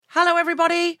Hello,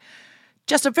 everybody.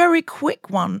 Just a very quick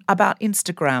one about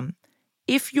Instagram.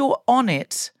 If you're on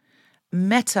it,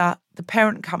 Meta, the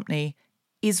parent company,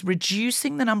 is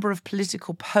reducing the number of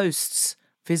political posts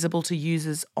visible to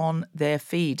users on their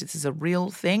feed. This is a real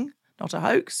thing, not a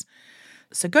hoax.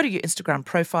 So go to your Instagram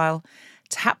profile,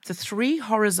 tap the 3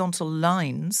 horizontal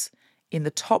lines in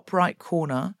the top right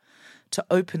corner to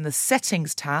open the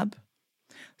Settings tab,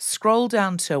 scroll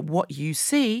down to What You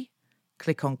See,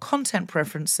 click on Content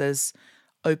Preferences,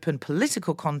 open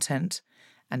Political Content,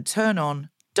 and turn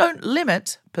on Don't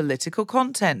Limit Political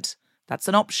Content. That's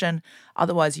an option.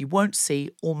 Otherwise, you won't see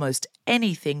almost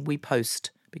anything we post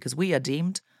because we are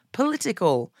deemed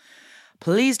political.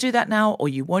 Please do that now, or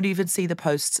you won't even see the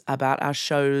posts about our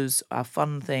shows, our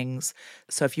fun things.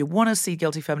 So if you want to see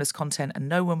Guilty Feminist content and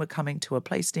know when we're coming to a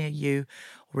place near you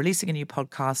or releasing a new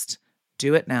podcast,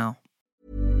 do it now.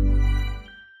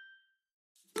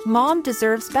 Mom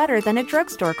deserves better than a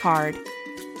drugstore card.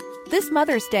 This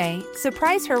Mother's Day,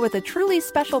 surprise her with a truly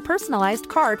special personalized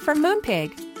card from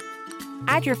Moonpig.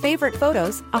 Add your favorite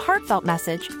photos, a heartfelt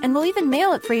message, and we'll even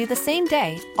mail it for you the same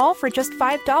day, all for just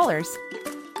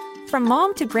 $5. From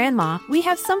mom to grandma, we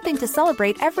have something to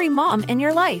celebrate every mom in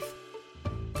your life.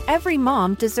 Every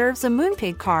mom deserves a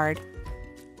Moonpig card.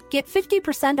 Get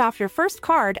 50% off your first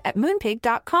card at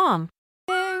moonpig.com.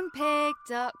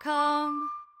 Moonpig.com.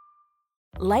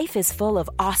 Life is full of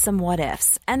awesome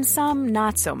what-ifs, and some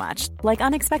not so much, like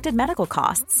unexpected medical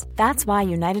costs. That's why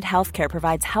United Healthcare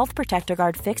provides Health Protector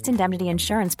Guard fixed indemnity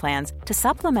insurance plans to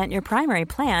supplement your primary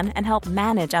plan and help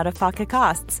manage out-of-pocket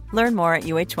costs. Learn more at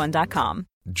uh1.com.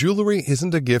 Jewelry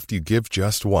isn't a gift you give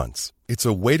just once. It's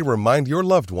a way to remind your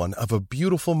loved one of a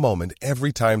beautiful moment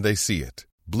every time they see it.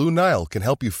 Blue Nile can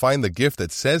help you find the gift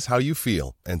that says how you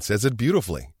feel and says it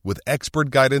beautifully, with expert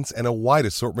guidance and a wide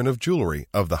assortment of jewelry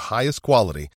of the highest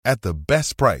quality at the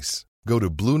best price. Go to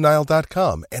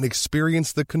BlueNile.com and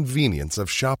experience the convenience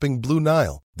of shopping Blue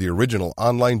Nile, the original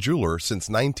online jeweler since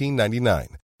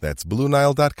 1999. That's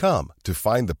BlueNile.com to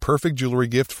find the perfect jewelry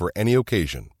gift for any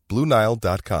occasion.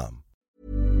 BlueNile.com.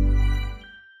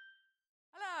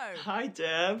 Hello. Hi,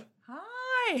 Deb.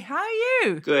 Hi, how are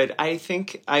you? Good. I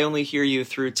think I only hear you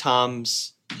through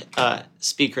Tom's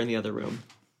speaker in the other room.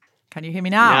 Can you hear me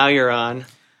now? Now you're on.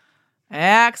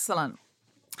 Excellent.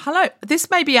 Hello. This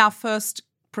may be our first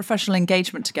professional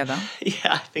engagement together.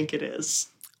 Yeah, I think it is.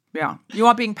 Yeah. You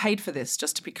are being paid for this,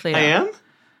 just to be clear. I am?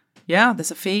 Yeah,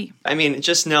 there's a fee. I mean,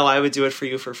 just know I would do it for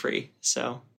you for free,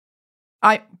 so.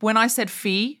 When I said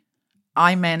fee,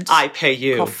 I meant... I pay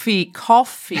you.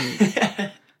 Coffee.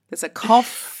 There's a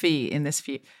coffee in this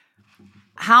fee.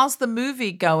 How's the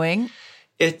movie going?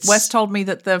 Wes told me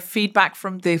that the feedback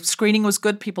from the screening was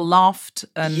good. People laughed.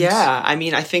 And yeah, I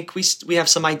mean, I think we have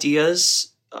some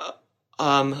ideas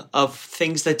of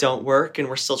things that don't work, and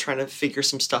we're still trying to figure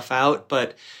some stuff out.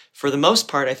 But for the most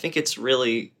part, I think it's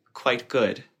really quite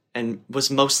good and was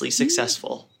mostly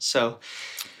successful. So,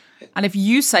 and if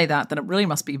you say that, then it really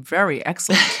must be very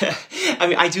excellent. I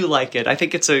mean, I do like it. I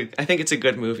think it's a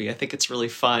good movie. I think it's really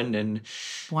fun and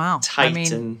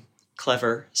tight and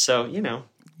clever. So, you know.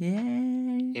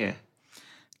 Yeah.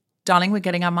 Darling, we're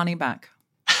getting our money back.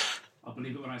 I'll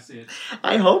believe it when I see it.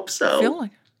 I hope so.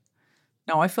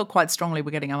 I feel quite strongly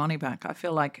we're getting our money back. I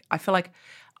feel like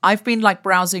I've been like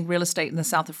browsing real estate in the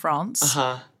south of France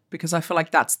because I feel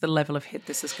like that's the level of hit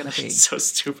this is going to be. It's so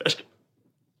stupid.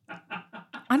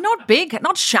 And not big,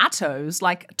 not chateaus,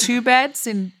 like 2 beds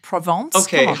in Provence.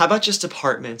 Okay, how about just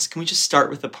apartments? Can we just start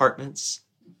with apartments?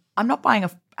 I'm not buying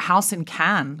a house in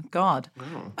Cannes. God.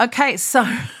 Oh. Okay, so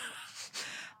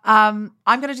I'm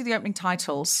going to do the opening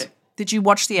titles. Okay. Did you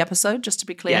watch the episode, just to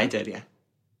be clear? Yeah, I did, yeah.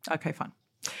 Okay, fine.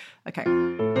 Okay.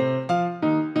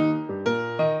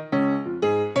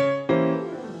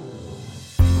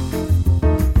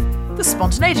 The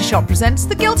Spontaneity Shop presents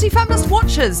The Guilty Feminist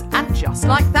Watchers, and just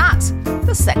like that,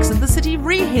 the Sex and the City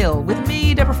Reheal with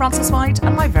me, Deborah Frances White,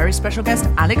 and my very special guest,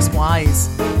 Alex Wyse.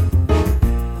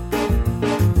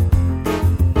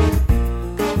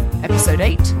 Episode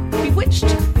 8,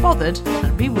 Bewitched, Bothered,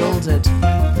 and Bewildered.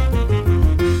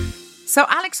 So,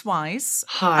 Alex Wyse.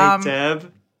 Hi,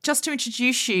 Deb. Just to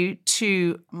introduce you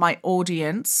to my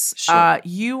audience, Sure.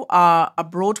 You are a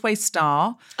Broadway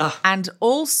star and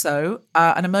also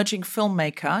an emerging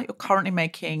filmmaker. You're currently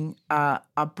making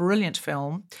a brilliant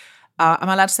film. Am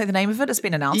I allowed to say the name of it? It's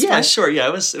been announced. Yeah, right? sure. Yeah,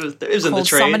 it was in the trades. Called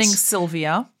Summoning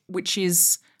Sylvia, which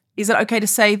is it okay to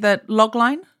say that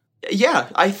logline? Yeah,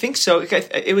 I think so.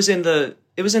 It was in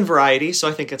Variety, so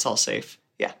I think it's all safe.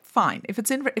 Yeah. Fine. If it's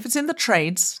in the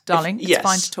trades, darling, it's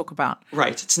fine to talk about.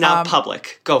 Right. It's now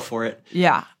public. Go for it.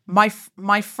 Yeah. My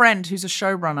friend, who's a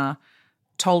showrunner,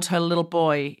 told her little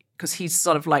boy, because he's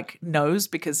sort of like knows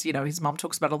because, his mom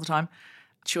talks about it all the time.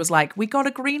 She was like, we got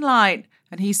a green light.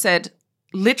 And he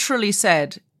literally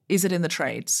said, is it in the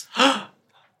trades?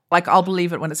 Like, I'll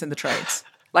believe it when it's in the trades.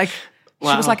 Like,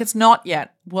 wow. She was like, it's not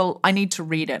yet. Well, I need to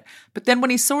read it. But then when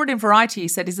he saw it in Variety, he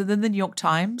said, is it in the New York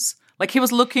Times? Like, he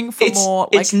was looking for more.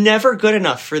 Like, it's never good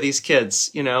enough for these kids,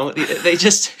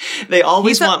 they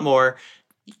always want more.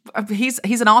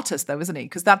 He's an artist, though, isn't he?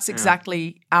 Because that's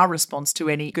exactly our response to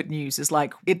any good news is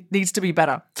like, it needs to be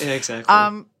better. Yeah,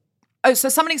 exactly. So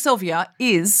Summoning Sylvia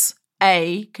is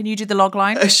can you do the log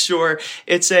line? Sure.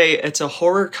 It's a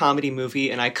horror comedy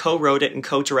movie, and I co-wrote it and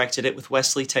co-directed it with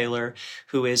Wesley Taylor,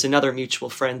 who is another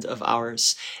mutual friend of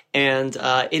ours. And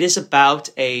it is about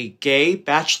a gay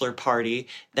bachelor party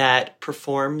that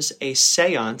performs a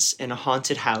seance in a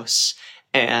haunted house,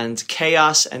 and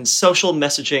chaos and social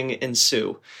messaging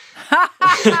ensue.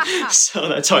 So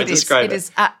that's how I describe it. It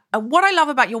is. What I love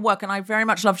about your work, and I very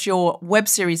much loved your web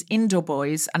series Indoor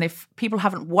Boys, and if people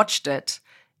haven't watched it,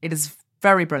 it is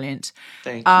very brilliant.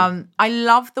 Thank you. I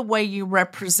love the way you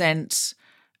represent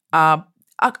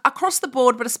across the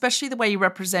board, but especially the way you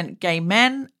represent gay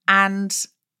men and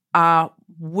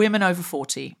women over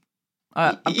 40.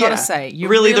 I've got to say,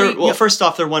 first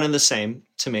off, they're one and the same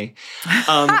to me.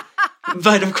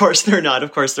 But of course they're not.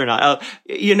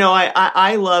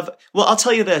 I love, well, I'll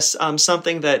tell you this,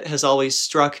 something that has always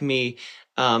struck me,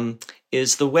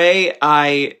 is the way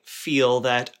I feel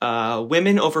that,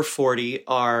 women over 40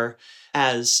 are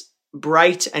as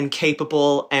bright and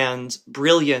capable and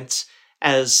brilliant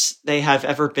as they have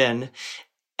ever been.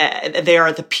 They are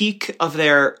at the peak of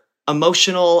their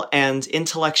emotional and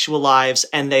intellectual lives,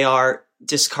 and they are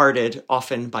discarded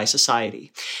often by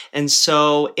society. And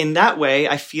so in that way,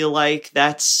 I feel like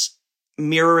that's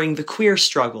mirroring the queer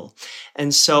struggle.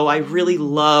 And so I really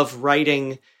love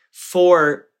writing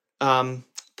for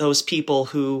those people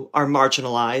who are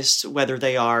marginalized, whether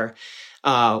they are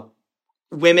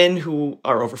women who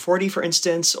are over 40, for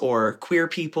instance, or queer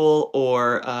people,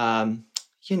 or,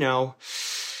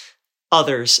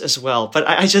 others as well. But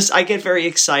I get very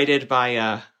excited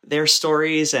by their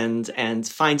stories and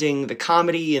finding the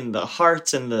comedy and the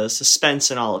heart and the suspense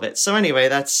and all of it. So anyway,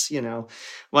 that's,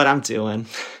 what I'm doing.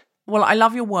 Well, I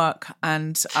love your work,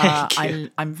 and Thank you.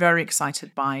 I'm very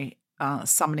excited by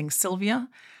Summoning Sylvia.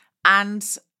 And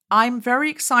I'm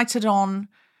very excited on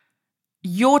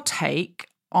your take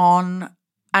on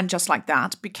And Just Like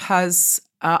That, because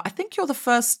I think you're the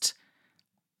first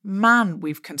man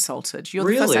we've consulted. You're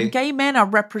the first, Really? and gay men are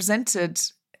represented,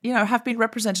 have been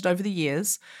represented over the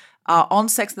years on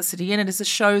Sex and the City, and it is a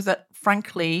show that,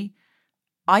 frankly,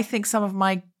 I think some of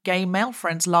my gay male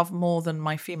friends love more than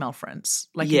my female friends.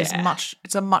 Like,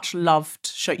 it's a much loved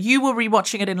show. You were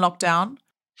rewatching it in lockdown.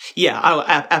 Yeah,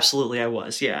 absolutely, I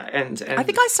was. Yeah, and I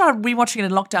think I started rewatching it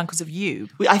in lockdown because of you.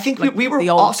 I think we were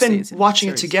often watching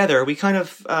it together. We kind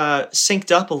of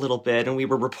synced up a little bit, and we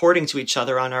were reporting to each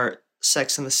other on our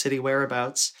Sex and the City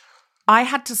whereabouts. I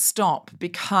had to stop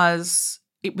because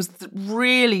it was the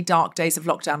really dark days of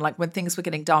lockdown. Like, when things were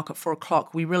getting dark at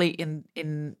 4:00, we really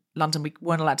in London, we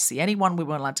weren't allowed to see anyone. We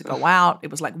weren't allowed to go out.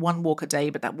 It was like one walk a day,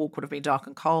 but that walk would have been dark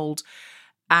and cold.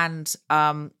 And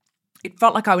it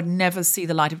felt like I would never see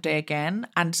the light of day again.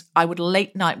 And I would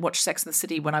late night watch Sex and the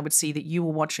City when I would see that you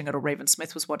were watching it or Raven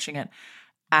Smith was watching it.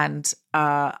 And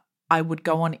I would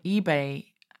go on eBay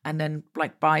and then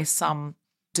like buy some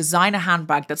designer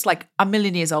handbag that's like a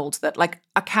million years old, that like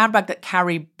a handbag that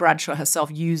Carrie Bradshaw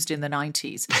herself used in the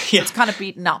 90s. Yeah. So it's kind of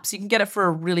beaten up. So you can get it for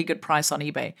a really good price on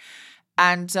eBay.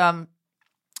 And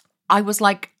I was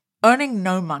like earning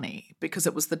no money because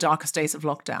it was the darkest days of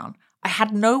lockdown. I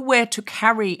had nowhere to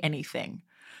carry anything.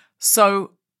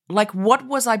 So like, what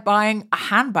was I buying a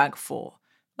handbag for?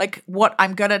 Like, what,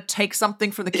 I'm going to take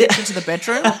something from the kitchen to the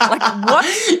bedroom? Like, what?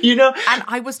 And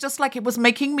I was just like, it was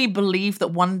making me believe that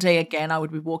one day again, I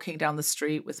would be walking down the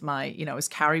street with my, as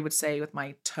Carrie would say, with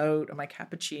my tote and my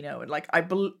cappuccino. And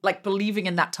like, believing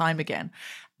in that time again.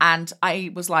 And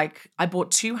I was like, I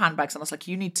bought 2 handbags and I was like,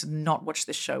 you need to not watch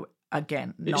this show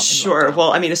again. Sure.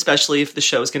 Well, I mean, especially if the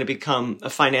show is going to become a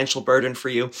financial burden for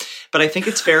you. But I think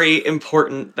it's very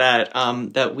important that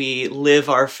that we live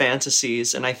our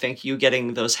fantasies. And I think you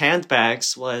getting those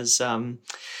handbags was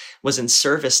in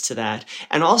service to that.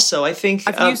 And also, I think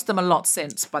I've used them a lot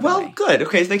since, by the way. Well, good.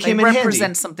 Okay, they came in handy. They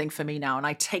represent something for me now, and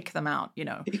I take them out,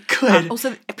 Good.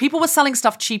 Also, people were selling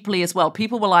stuff cheaply as well.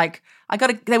 People were like,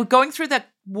 they were going through their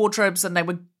wardrobes and they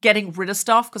were getting rid of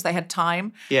stuff because they had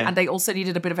time. Yeah. And they also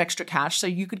needed a bit of extra cash. So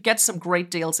you could get some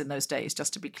great deals in those days,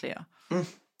 just to be clear.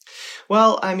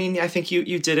 Well, I mean, I think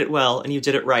you did it well and you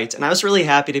did it right. And I was really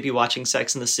happy to be watching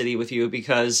Sex and the City with you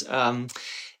because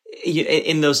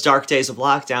in those dark days of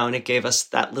lockdown, it gave us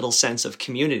that little sense of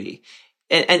community.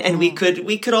 And we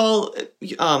could all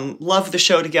love the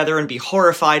show together and be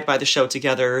horrified by the show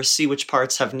together, see which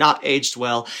parts have not aged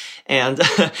well. And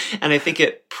and I think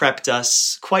it prepped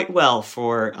us quite well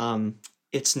for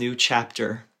its new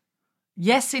chapter.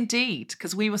 Yes, indeed,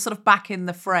 because we were sort of back in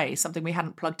the fray, something we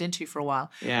hadn't plugged into for a while.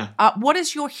 Yeah. What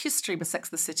is your history with Sex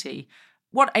and the City?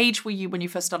 What age were you when you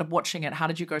first started watching it? How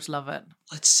did you grow to love it?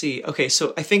 Let's see. Okay,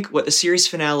 so I think the series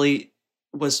finale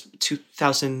was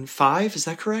 2005. Is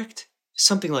that correct?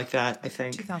 Something like that, I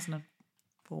think.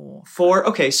 2004.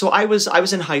 Okay, so I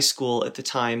was in high school at the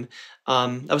time.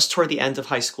 I was toward the end of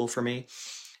high school for me.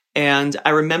 And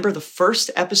I remember the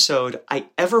first episode I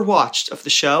ever watched of the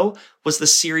show was the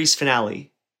series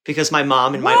finale because my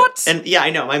mom and my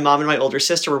mom and my older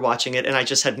sister were watching it, and I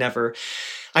just I'd never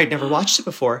watched it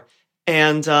before.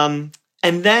 And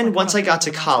then once I got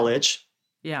to college,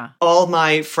 all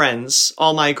my friends,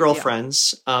 all my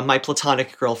girlfriends, my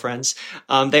platonic girlfriends,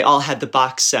 they all had the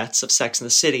box sets of Sex and the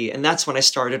City, and that's when I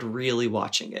started really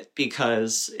watching it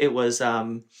because it was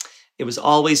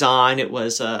always on. It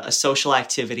was a social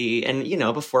activity. And,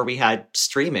 before we had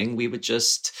streaming, we would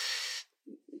just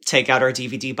take out our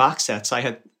DVD box sets. I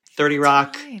had 30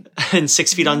 Rock and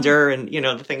 6 Feet Under and,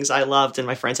 the things I loved. And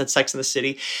my friends had Sex and the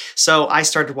City. So I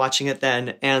started watching it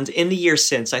then. And in the years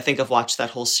since, I think I've watched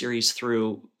that whole series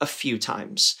through a few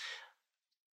times.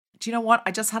 Do you know what?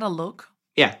 I just had a look.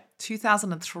 Yeah.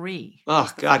 2003.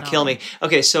 Oh, God, kill me.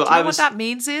 Okay, so what that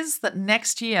means is that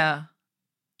next year,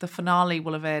 the finale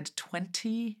will have aired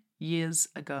 20 years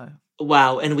ago.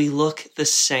 Wow, and we look the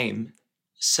same.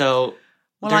 So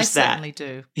there's that. I certainly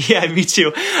do. Yeah, me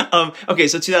too. Okay,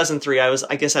 so 2003,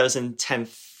 I guess I was in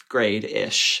 10th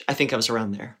grade-ish. I think I was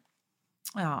around there.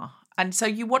 Oh, and so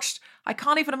you watched, I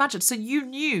can't even imagine. So you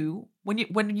knew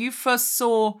when you first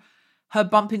saw her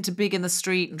bump into Big in the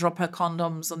street and drop her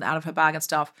condoms out of her bag and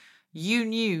stuff, you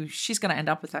knew she's going to end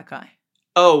up with that guy.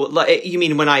 Oh, you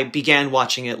mean when I began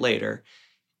watching it later?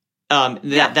 I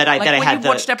had the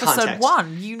watched episode context.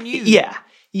 1, you knew.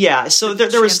 Yeah. So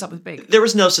there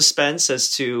was no suspense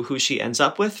as to who she ends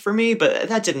up with for me, but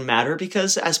that didn't matter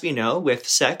because, as we know, with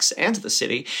Sex and the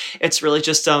City, it's really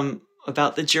just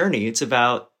about the journey. It's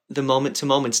about the moment to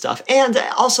moment stuff, and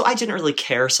also I didn't really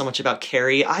care so much about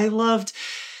Carrie. I loved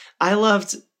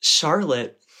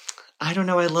Charlotte. I don't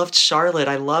know. I loved Charlotte.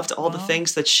 I loved all the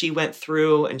things that she went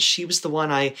through, and she was the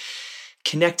one I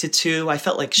connected to. I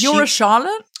felt like You're a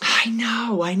Charlotte? I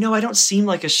know. I don't seem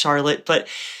like a Charlotte, but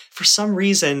for some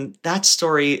reason, that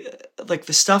story, like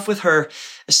the stuff with her,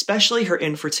 especially her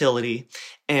infertility,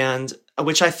 and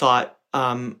which I thought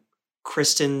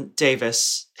Kristen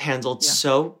Davis handled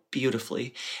so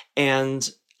beautifully and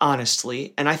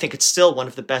honestly, and I think it's still one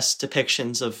of the best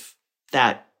depictions of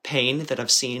that pain that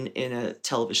I've seen in a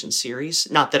television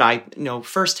series. Not that I know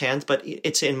firsthand, but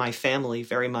it's in my family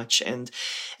very much. And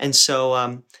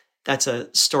so that's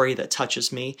a story that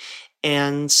touches me.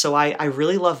 And so I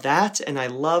really love that. And I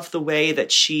love the way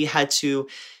that she had to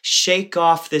shake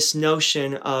off this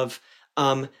notion of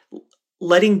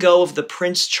letting go of the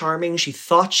Prince Charming she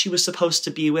thought she was supposed to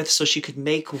be with so she could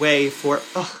make way for,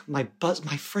 my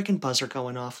freaking buzzer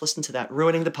going off. Listen to that,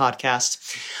 ruining the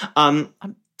podcast. I'm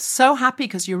so happy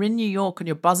because you're in New York and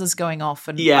your buzzer's going off,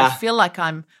 and I feel like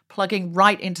I'm plugging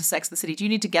right into Sex and the City. Do you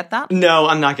need to get that? No,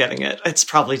 I'm not getting it. It's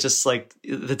probably just like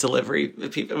the delivery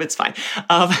people. It's fine.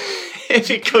 If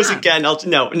it goes again, I'll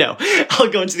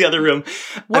go into the other room.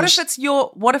 What if it's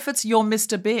your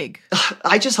Mr. Big?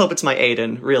 I just hope it's my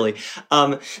Aiden, really.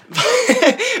 Now,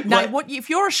 if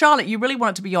you're a Charlotte, you really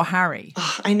want it to be your Harry.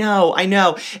 I know.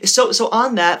 So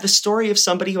on that, the story of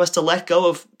somebody who has to let go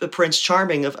of the Prince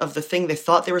Charming, of the thing they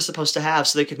thought they were supposed to have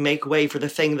so they could make way for the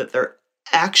thing that they're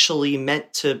actually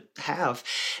meant to have.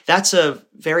 That's a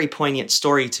very poignant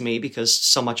story to me because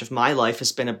so much of my life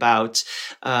has been about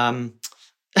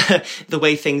the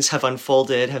way things have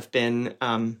unfolded have been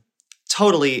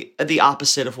totally the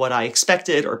opposite of what I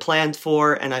expected or planned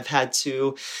for, and I've had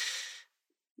to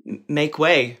make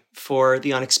way for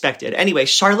the unexpected. Anyway,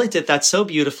 Charlotte did that so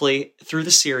beautifully through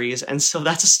the series, and so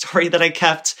that's a story that I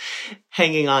kept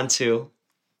hanging on to.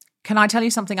 Can I tell you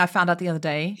something I found out the other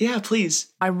day? Yeah,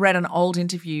 please. I read an old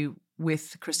interview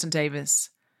with Kristen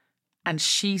Davis, and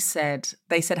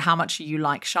they said, how much you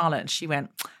like Charlotte? And she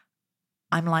went,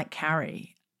 I'm like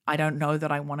Carrie. I don't know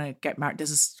that I want to get married.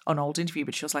 This is an old interview,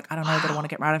 but she was like, I don't know that I want to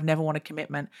get married. I've never wanted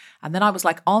commitment. And then I was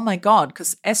like, oh my God,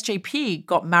 because SJP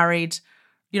got married,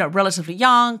 relatively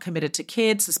young, committed to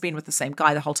kids, has been with the same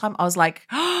guy the whole time. I was like,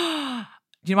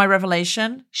 You know my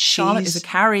revelation? Charlotte is a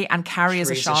Carrie and Carrie is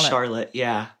a Charlotte.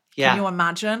 Yeah. Can you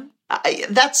imagine?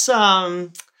 That's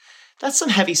some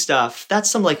heavy stuff. That's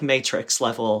some like Matrix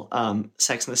level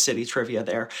Sex and the City trivia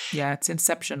there. Yeah, it's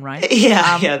Inception, right?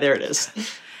 Yeah, there it is.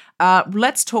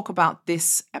 Let's talk about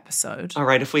this episode. All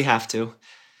right, if we have to.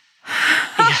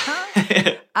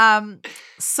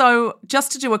 So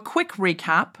just to do a quick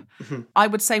recap, I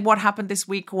would say what happened this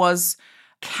week was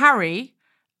Carrie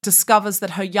discovers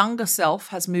that her younger self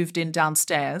has moved in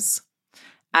downstairs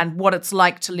and what it's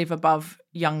like to live above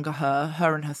younger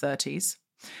her in her 30s.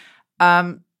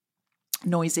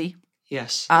 Noisy.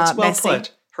 Yes, that's well messy.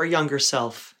 put. Her younger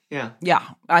self. Yeah. Yeah,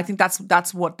 I think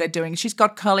that's what they're doing. She's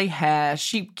got curly hair.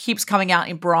 She keeps coming out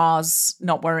in bras,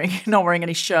 not wearing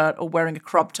any shirt or wearing a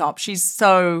crop top.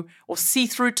 Or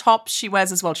see-through tops she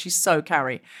wears as well. She's so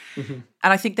Carrie. And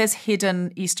I think there's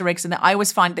hidden Easter eggs in there. I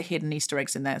always find the hidden Easter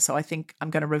eggs in there. So I think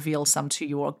I'm going to reveal some to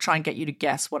you or try and get you to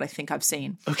guess what I think I've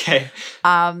seen. Okay.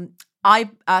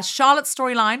 Charlotte's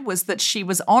storyline was that she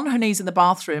was on her knees in the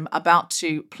bathroom about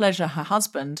to pleasure her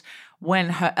husband when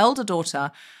her elder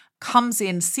daughter comes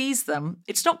in, sees them.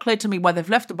 It's not clear to me why they've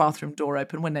left the bathroom door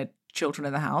open when there are children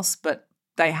in the house, but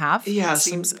they have. Yeah, it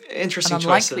seems interesting an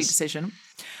unlikely choices. decision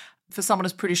for someone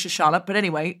as British as Charlotte. But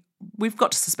anyway, we've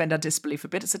got to suspend our disbelief a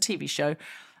bit. It's a TV show.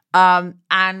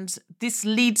 And this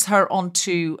leads her on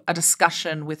to a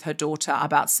discussion with her daughter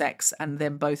about sex and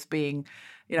them both being,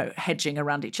 hedging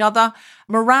around each other.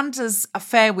 Miranda's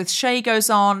affair with Shay goes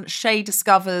on. Shay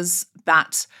discovers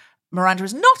that Miranda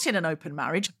is not in an open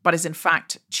marriage, but is in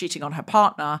fact cheating on her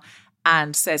partner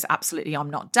and says, absolutely, I'm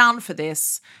not down for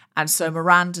this. And so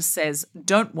Miranda says,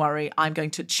 don't worry, I'm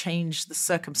going to change the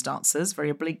circumstances very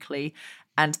obliquely,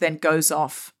 and then goes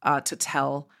off to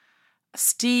tell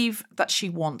Steve that she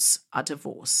wants a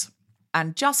divorce.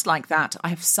 And just like that, I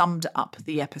have summed up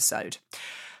the episode.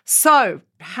 So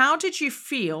how did you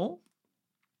feel,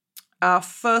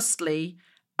 firstly,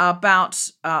 about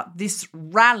this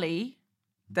rally?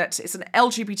 That it's an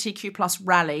LGBTQ plus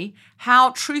rally. How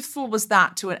truthful was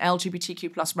that to an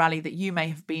LGBTQ plus rally that you may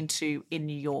have been to in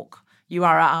New York? You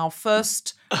are our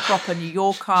first proper New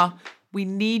Yorker. We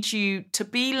need you to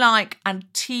be like a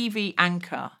TV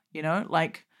anchor,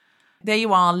 like there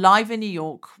you are live in New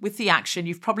York with the action.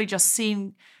 You've probably just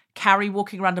seen Carrie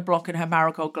walking around the block in her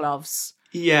marigold gloves.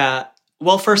 Yeah.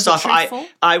 Well, first off,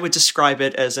 I would describe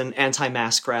it as an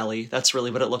anti-mask rally. That's really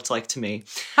what it looked like to me.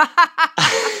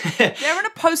 They're in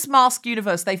a post-mask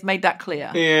universe. They've made that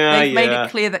clear. They've made it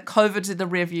clear that COVID's in the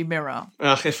rearview mirror.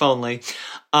 Ugh, if only.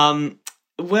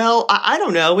 Well, I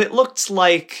don't know. It looked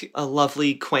like a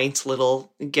lovely, quaint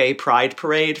little gay pride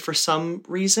parade for some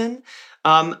reason.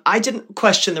 I didn't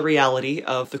question the reality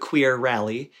of the queer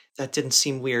rally. That didn't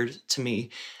seem weird to me.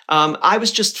 I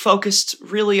was just focused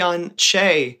really on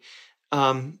Che.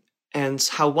 And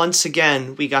how once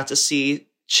again we got to see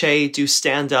Che do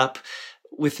stand-up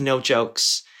with no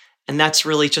jokes. And that's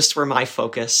really just where my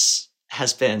focus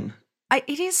has been.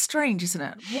 It is strange, isn't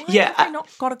it? Why have they not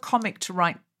got a comic to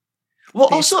write? Well,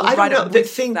 also, I don't know.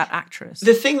 That actress.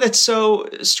 The thing that's so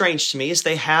strange to me is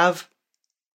they have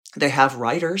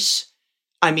writers.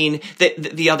 I mean,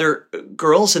 the other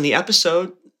girls in the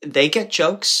episode, they get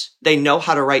jokes. They know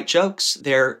how to write jokes.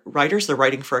 They're writers. They're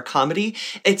writing for a comedy.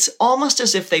 It's almost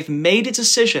as if they've made a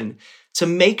decision to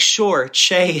make sure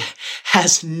Che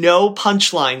has no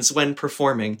punchlines when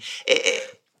performing.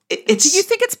 Do you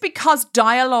think it's because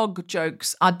dialogue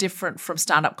jokes are different from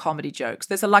stand-up comedy jokes?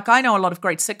 I know a lot of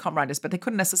great sitcom writers, but they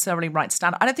couldn't necessarily write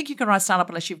stand-up. I don't think you can write stand-up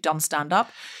unless you've done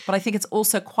stand-up, but I think it's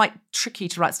also quite tricky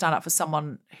to write stand-up for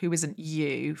someone who isn't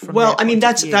you. Well, I mean,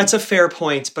 that's a fair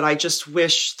point, but I just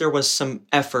wish there was some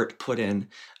effort put in.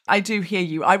 I do hear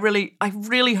you. I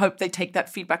really hope they take that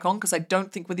feedback on, because I don't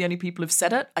think we're the only people who've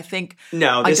said it. I think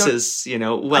this is,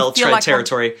 well-tread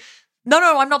territory.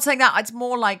 No, I'm not saying that. It's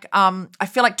more like I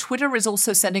feel like Twitter is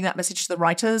also sending that message to the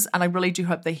writers, and I really do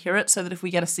hope they hear it, so that if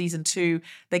we get a season 2,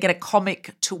 they get a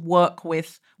comic to work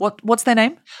with. What's their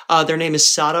name? Their name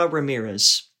is Sara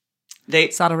Ramirez.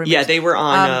 Sara Ramirez. Yeah, they were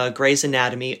on Grey's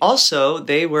Anatomy. Also,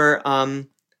 they were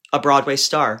a Broadway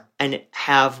star and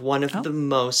have one of the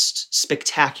most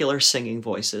spectacular singing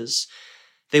voices.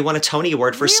 They won a Tony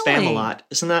Award for Spam-A-Lot.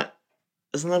 Isn't that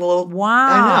a little? Wow.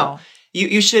 I know.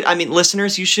 You should,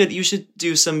 listeners, you should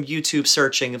do some YouTube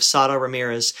searching of Sara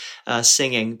Ramirez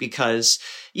singing, because,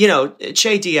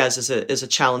 Che Diaz is a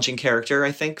challenging character,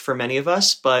 I think, for many of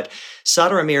us, but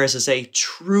Sara Ramirez is a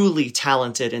truly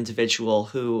talented individual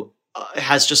who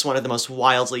has just one of the most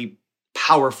wildly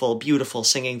powerful, beautiful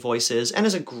singing voices, and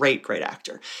is a great, great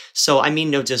actor. So I mean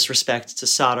no disrespect to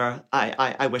Sara.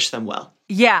 I wish them well.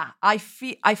 Yeah, I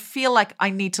feel like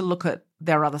I need to look at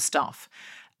their other stuff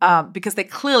because they're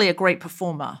clearly a great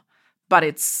performer, but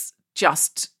it's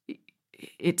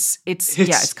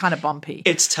kind of bumpy.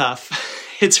 It's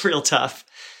tough. It's real tough.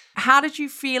 How did you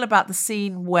feel about the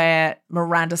scene where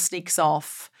Miranda sneaks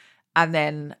off and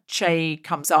then Che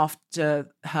comes after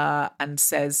her and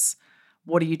says,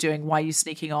 "What are you doing? Why are you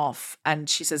sneaking off?" And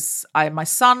she says, I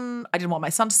didn't want my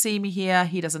son to see me here.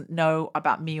 He doesn't know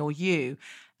about me or you.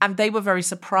 And they were very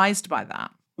surprised by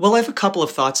that. Well, I have a couple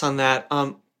of thoughts on that.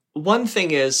 One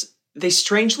thing is, they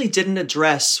strangely didn't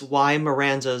address why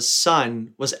Miranda's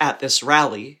son was at this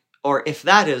rally, or if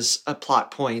that is a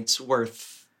plot point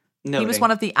worth noting. He was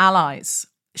one of the allies.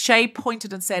 Shay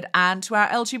pointed and said, "And to our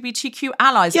LGBTQ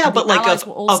allies." Yeah, and but the like allies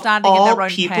were all standing in their own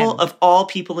pen. Of all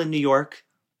people in New York,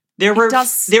 there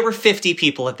were 50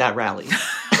 people at that rally.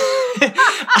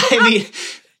 I mean,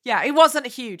 yeah, it wasn't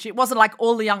huge. It wasn't like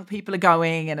all the young people are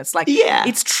going, and it's like, yeah,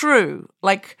 it's true.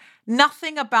 Like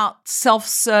nothing about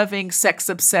self-serving,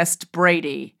 sex-obsessed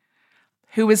Brady,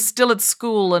 who is still at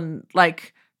school and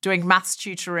like doing maths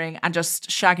tutoring and just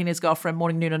shagging his girlfriend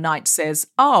morning, noon, and night, says,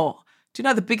 "Oh, do you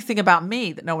know the big thing about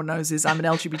me that no one knows is I'm an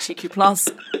LGBTQ plus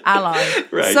ally,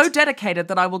 right. So dedicated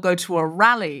that I will go to a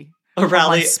rally in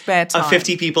my spare time of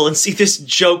 50 people and see this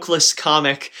jokeless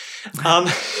comic."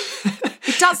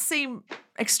 It does seem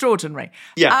extraordinary.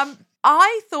 Yeah.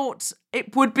 I thought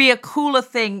it would be a cooler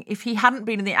thing if he hadn't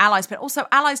been in the allies, but also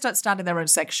allies don't stand in their own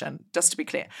section, just to be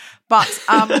clear. But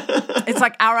it's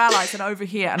like our allies and over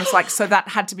here. And it's like, so that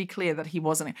had to be clear that he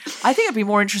wasn't. I think it'd be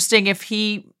more interesting if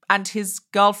he and his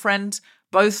girlfriend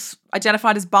both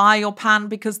identified as bi or pan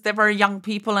because they're very young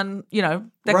people and, you know,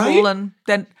 they're right? cool. And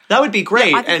then that would be great.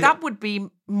 Yeah, I think that would be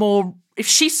more, if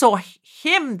she saw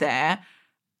him there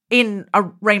in a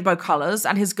rainbow colors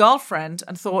and his girlfriend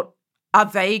and thought, are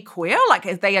they queer? Like,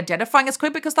 are they identifying as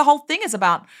queer? Because the whole thing is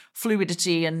about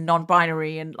fluidity and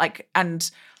non-binary and like, and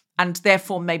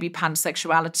therefore maybe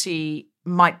pansexuality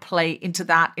might play into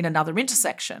that in another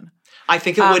intersection. I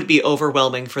think it would be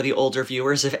overwhelming for the older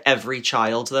viewers if every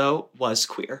child, though, was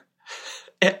queer.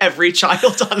 Every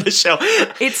child on the show.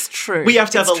 It's true. We have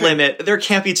to have a limit. There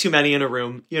can't be too many in a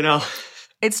room, you know?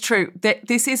 It's true.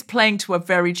 This is playing to a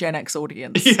very Gen X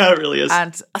audience. Yeah, it really is.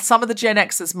 And some of the Gen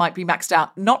Xers might be maxed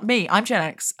out. Not me. I'm Gen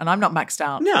X, and I'm not maxed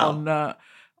out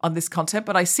on this content.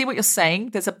 But I see what you're saying.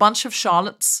 There's a bunch of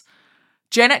Charlottes,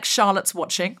 Gen X Charlottes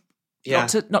watching. Yeah.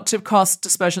 Not to cast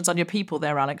dispersions on your people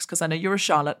there, Alex, because I know you're a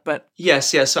Charlotte. But yes.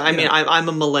 So I mean, I'm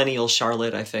a millennial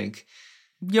Charlotte, I think.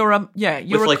 You're a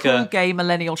cool gay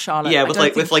millennial Charlotte. Yeah, with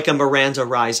a Miranda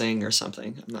Rising or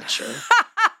something. I'm not sure.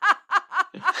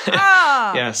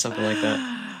 Yeah, something like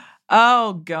that.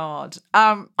 Oh, God.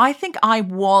 I think I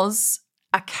was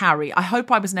a Carrie. I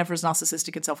hope I was never as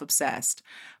narcissistic and self-obsessed,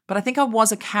 but I think I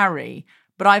was a Carrie,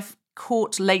 but I've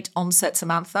caught late onset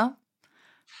Samantha.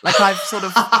 Like I've sort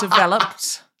of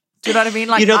developed. Do you know what I mean?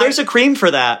 Like, there's a cream for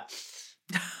that.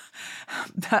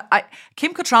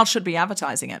 Kim Cattrall should be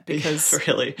advertising it because,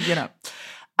 really,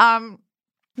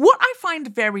 what I find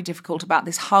very difficult about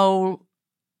this whole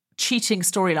cheating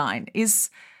storyline is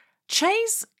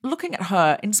Che's looking at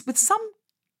her with some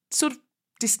sort of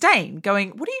disdain, going,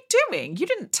 "What are you doing? You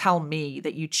didn't tell me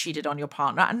that you cheated on your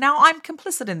partner, and now I'm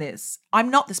complicit in this. I'm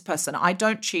not this person. I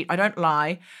don't cheat. I don't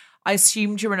lie. I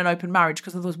assumed you're in an open marriage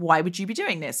because otherwise why would you be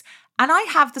doing this?" And I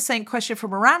have the same question for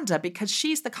Miranda because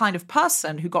she's the kind of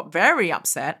person who got very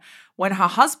upset when her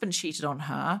husband cheated on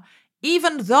her,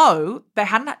 even though they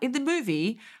hadn't, in the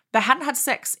movie, they hadn't had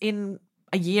sex in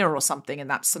a year or something in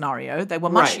that scenario. They were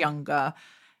much younger.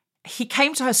 He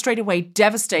came to her straight away,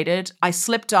 devastated. "I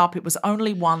slipped up. It was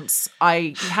only once.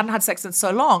 He hadn't had sex in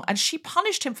so long." And she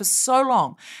punished him for so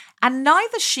long. And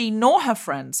neither she nor her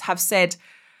friends have said,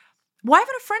 why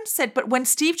haven't a friend said, "But when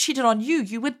Steve cheated on you,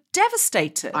 you were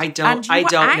devastated"? I don't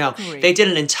know. They did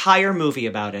an entire movie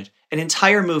about it. An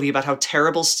entire movie about how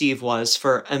terrible Steve was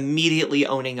for immediately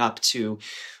owning up to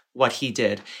what he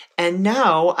did. And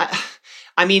now,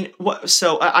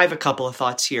 so I have a couple of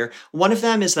thoughts here. One of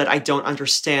them is that I don't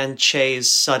understand Che's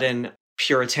sudden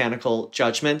puritanical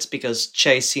judgment because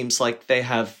Che seems like they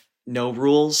have no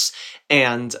rules.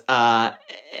 And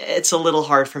it's a little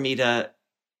hard for me to...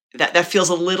 That feels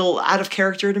a little out of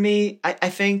character to me. I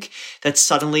think that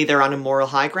suddenly they're on a moral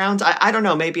high ground. I don't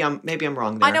know. Maybe I'm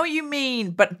wrong there. I know what you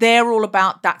mean, but they're all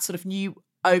about that sort of new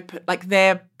open, like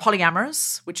they're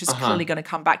polyamorous, which is clearly going to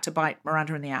come back to bite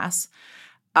Miranda in the ass.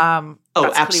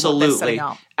 Absolutely. They're setting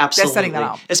up. Absolutely. They're setting that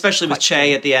up. Especially with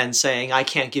Che at the end saying, "I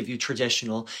can't give you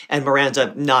traditional," and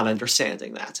Miranda not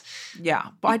understanding that. Yeah,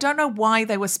 but I don't know why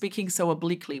they were speaking so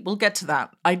obliquely. We'll get to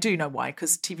that. I do know why,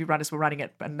 because TV writers were writing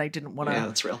it and they didn't want to. Yeah,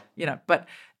 that's real. But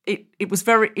it was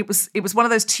one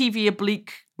of those TV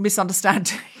oblique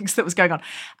misunderstandings that was going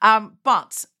on.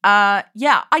 But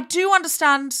I do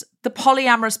understand the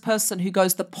polyamorous person who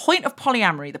goes, the point of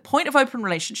polyamory, the point of open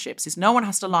relationships is no one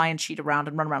has to lie and cheat around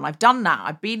and run around. I've done that.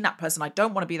 I've been that person. I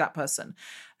don't want to be that person.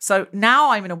 So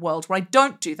now I'm in a world where I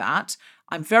don't do that.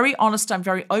 I'm very honest. I'm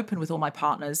very open with all my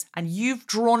partners. And you've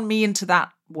drawn me into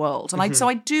that world. And so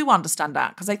I do understand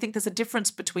that, because I think there's a difference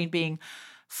between being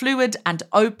fluid and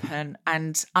open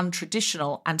and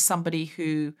untraditional and somebody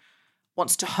who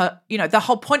wants to hurt. The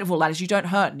whole point of all that is you don't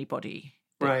hurt anybody,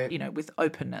 right? With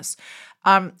openness.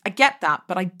 I get that,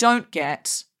 but I don't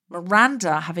get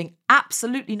Miranda having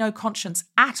absolutely no conscience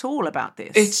at all about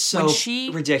this. It's so when she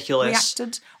ridiculous.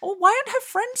 Reacted, or why aren't her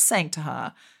friends saying to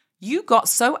her, "You got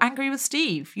so angry with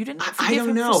Steve. You didn't forgive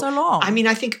him for so long." I mean,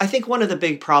 I think one of the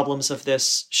big problems of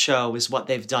this show is what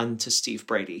they've done to Steve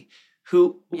Brady,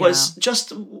 who was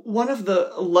just one of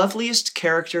the loveliest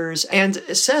characters. And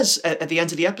it says at the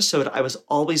end of the episode, "I was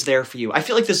always there for you." I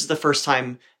feel like this is the first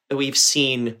time that we've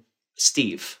seen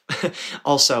Steve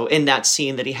also in that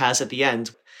scene that he has at the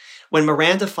end. When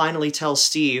Miranda finally tells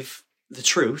Steve the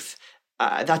truth,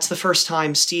 that's the first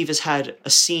time Steve has had a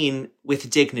scene with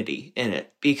dignity in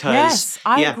it. Because yes,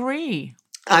 I agree.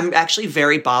 I'm actually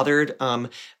very bothered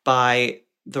by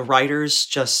the writers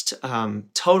just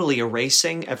totally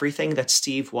erasing everything that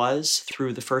Steve was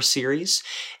through the first series.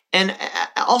 And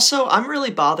also, I'm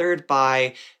really bothered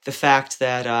by the fact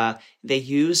that they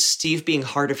use Steve being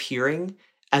hard of hearing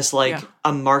as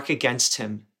a mark against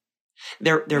him.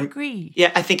 I agree.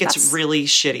 Yeah, I think it's really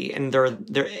shitty, and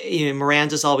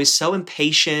Miranda's always so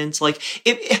impatient. Like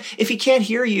if he can't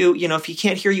hear you, if he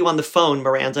can't hear you on the phone,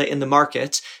 Miranda, in the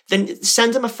market, then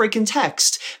send him a freaking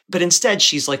text. But instead,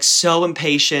 she's like so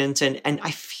impatient, and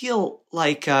I feel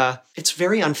like it's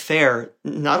very unfair,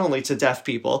 not only to deaf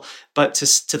people, but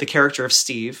to the character of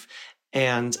Steve.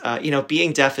 And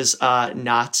being deaf is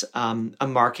not a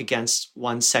mark against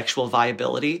one's sexual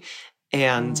viability.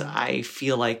 And I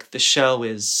feel like the show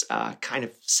is kind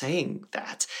of saying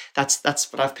that.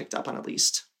 That's what I've picked up on, at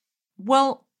least.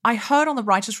 Well, I heard on the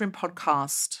Writers' Room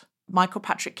podcast, Michael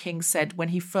Patrick King said when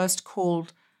he first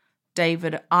called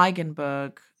David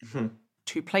Eigenberg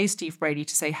to play Steve Brady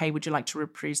to say, "Hey, would you like to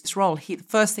reprise this role?" The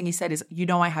first thing he said is,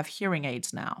 "I have hearing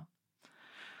aids now."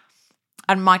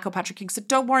 And Michael Patrick King said,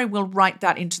 "Don't worry, we'll write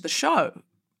that into the show."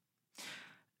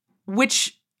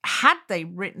 Which, had they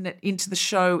written it into the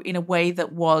show in a way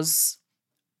that was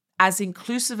as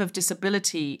inclusive of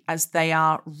disability as they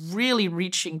are really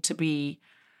reaching to be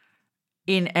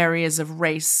in areas of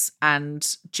race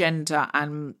and gender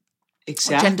and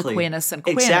gender queerness and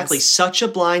queerness. Exactly. Such a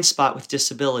blind spot with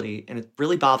disability, and it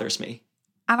really bothers me.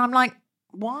 And I'm like,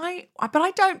 why? But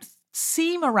I don't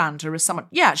see Miranda as someone,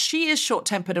 she is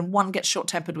short-tempered, and one gets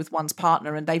short-tempered with one's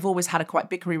partner, and they've always had a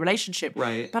quite bickery relationship.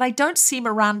 Right. But I don't see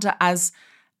Miranda as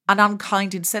an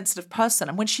unkind, insensitive person.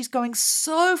 And when she's going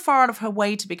so far out of her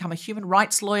way to become a human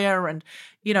rights lawyer and,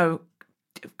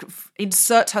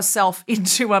 insert herself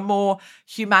into a more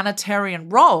humanitarian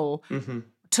role,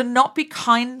 to not be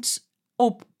kind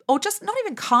or just not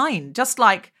even kind, just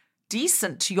like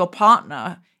decent to your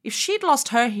partner. If she'd lost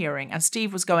her hearing and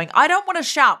Steve was going, "I don't want to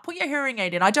shout, put your hearing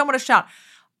aid in, I don't want to shout,"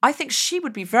 I think she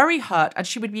would be very hurt, and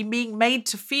she would be being made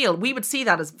to feel. We would see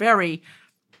that as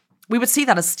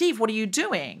Steve, what are you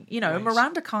doing? Right.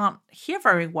 Miranda can't hear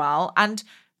very well, and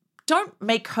don't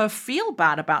make her feel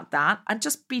bad about that, and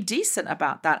just be decent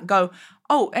about that and go,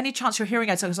 "Oh, any chance you're hearing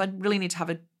aids? Because I really need to have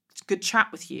a good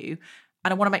chat with you,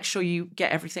 and I want to make sure you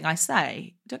get everything I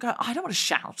say." Don't go, "I don't want to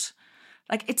shout."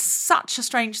 Like, it's such a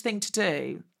strange thing to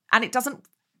do, and it doesn't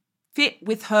fit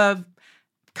with her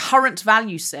current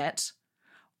value set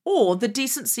or the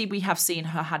decency we have seen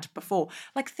her had before.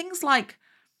 Like things like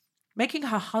making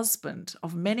her husband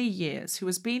of many years, who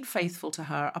has been faithful to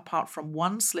her apart from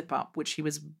one slip-up, which he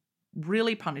was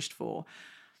really punished for,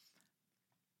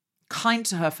 kind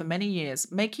to her for many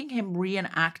years, making him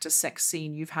reenact a sex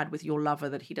scene you've had with your lover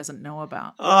that he doesn't know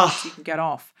about, so you can get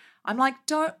off. I'm like,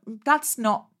 that's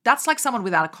like someone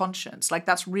without a conscience. Like,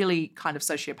 that's really kind of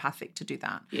sociopathic to do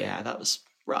that. Yeah, that was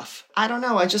rough. I don't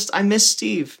know. I miss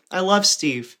Steve. I love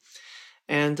Steve.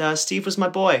 And Steve was my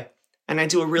boy. And I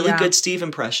do a really good Steve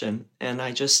impression. And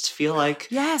I just feel like...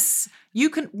 Yes. You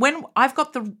can... When I've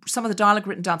got some of the dialogue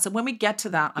written down, so when we get to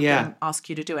that, I'm going to ask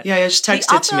you to do it. Yeah, just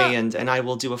text it to me and I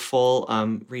will do a full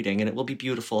reading, and it will be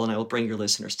beautiful, and I will bring your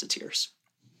listeners to tears.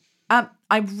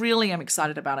 I really am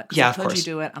excited about it because I've heard you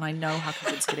do it, and I know how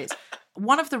convincing it is.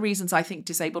 one of the reasons I think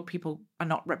disabled people are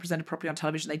not represented properly on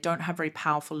television, they don't have very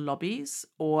powerful lobbies,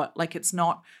 or like they're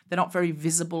not very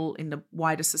visible in the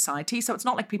wider society. So it's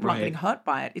not like people aren't getting hurt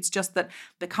by it. It's just that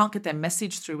they can't get their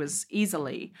message through as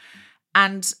easily.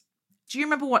 And do you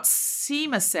remember what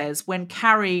Seema says when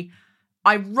Carrie,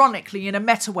 ironically, in a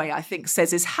meta way, I think,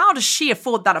 says is, how does she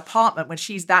afford that apartment when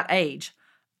she's that age?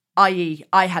 I.e.,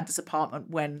 I had this apartment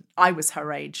when I was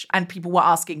her age, and people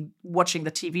were watching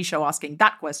the TV show, asking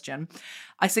that question.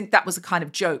 I think that was a kind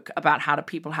of joke about how do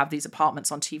people have these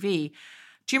apartments on TV.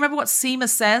 Do you remember what Seema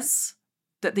says?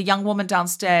 That the young woman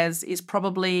downstairs is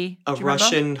probably a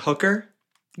Russian hooker?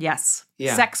 Yes.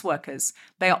 Yeah. Sex workers.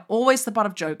 They are always the butt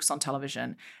of jokes on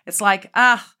television. It's like,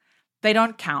 they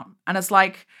don't count. And it's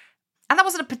like, and that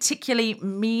wasn't a particularly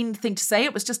mean thing to say.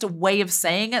 It was just a way of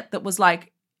saying it that was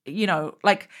like,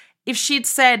 like if she'd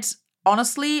said,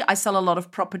 honestly, I sell a lot of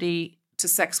property to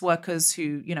sex workers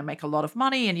who, make a lot of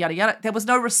money and yada, yada. There was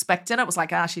no respect in it. It was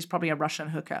like, she's probably a Russian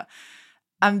hooker.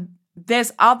 And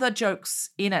there's other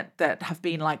jokes in it that have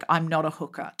been like, I'm not a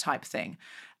hooker type thing.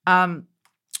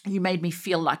 You made me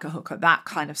feel like a hooker, that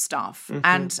kind of stuff.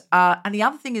 Mm-hmm. And the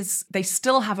other thing is they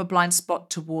still have a blind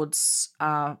spot towards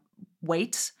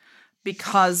weight,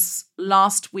 because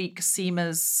last week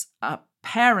Seema's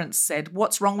parents said,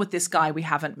 what's wrong with this guy we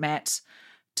haven't met,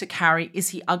 to Carrie? Is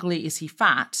he ugly? Is he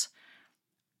fat?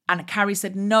 And Carrie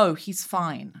said, no, he's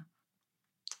fine.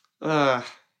 Yeah,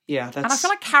 that's... And I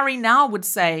feel like Carrie now would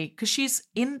say, because she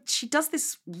does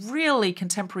this really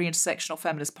contemporary intersectional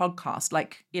feminist podcast,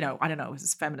 like, I don't know if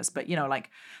it's feminist, but,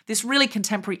 like this really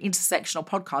contemporary intersectional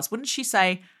podcast. Wouldn't she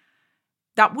say,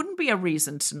 that wouldn't be a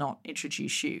reason to not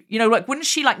introduce you? Like, wouldn't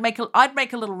she like I'd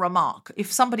make a little remark.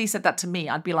 If somebody said that to me,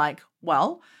 I'd be like,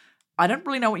 well, I don't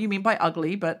really know what you mean by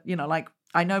ugly, but, like,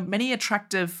 I know many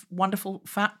attractive, wonderful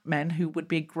fat men who would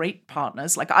be great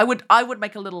partners. Like I would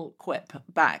make a little quip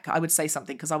back. I would say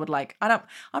something because I would like, I'm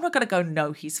not going to go,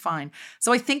 no, he's fine.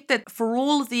 So I think that for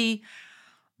all the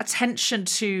attention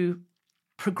to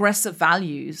progressive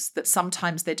values that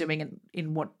sometimes they're doing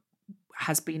in what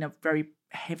has been a very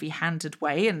heavy-handed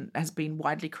way and has been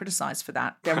widely criticized for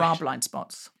that, there are blind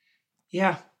spots.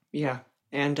 Yeah.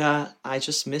 And I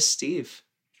just miss Steve.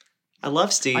 I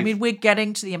love Steve. I mean, we're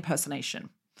getting to the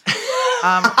impersonation.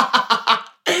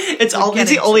 It's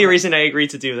the only reason I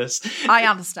agreed to do this. I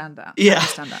understand that. Yeah.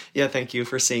 Yeah, thank you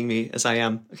for seeing me as I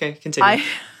am. Okay, continue.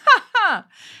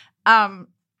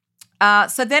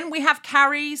 So then we have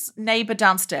Carrie's neighbor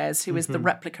downstairs, who is the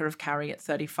replica of Carrie at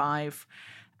 35.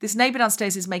 This neighbor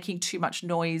downstairs is making too much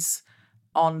noise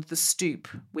on the stoop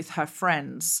with her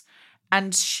friends.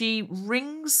 And she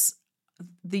rings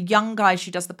the young guy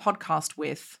she does the podcast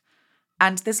with.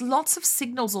 And there's lots of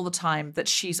signals all the time that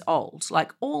she's old.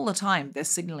 Like all the time they're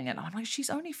signaling it. I'm like,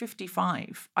 she's only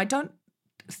 55. I don't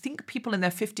think people in their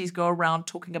 50s go around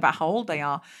talking about how old they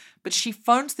are. But she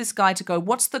phones this guy to go,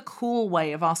 what's the cool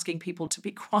way of asking people to be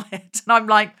quiet? And I'm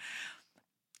like,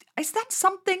 is that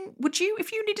something,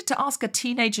 if you needed to ask a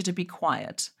teenager to be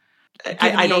quiet,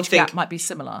 I don't think that might be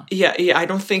similar. Yeah, I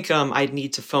don't think I'd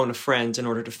need to phone a friend in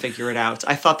order to figure it out.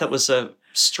 I thought that was a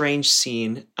strange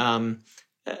scene,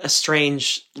 a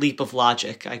strange leap of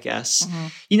logic, I guess.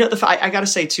 Mm-hmm. I got to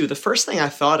say too, the first thing I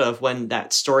thought of when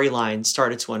that storyline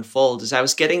started to unfold is I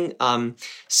was getting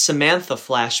Samantha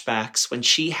flashbacks when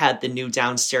she had the new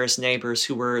downstairs neighbors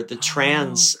who were the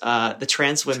trans women,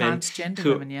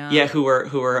 transgender women, who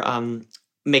were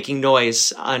making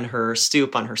noise on her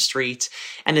stoop, on her street,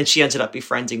 and then she ended up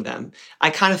befriending them. I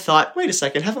kind of thought, wait a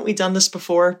second, haven't we done this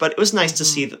before? But it was nice to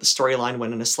see that the storyline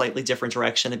went in a slightly different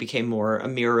direction. It became more a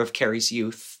mirror of Carrie's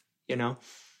youth,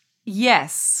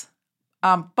 Yes.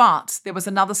 But there was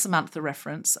another Samantha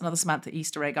reference, another Samantha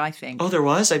Easter egg, I think. Oh, there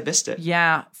was? I missed it.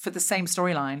 Yeah, for the same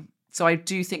storyline. So I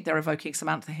do think they're evoking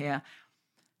Samantha here.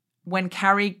 When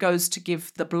Carrie goes to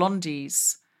give the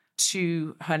blondies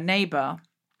to her neighbor,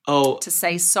 to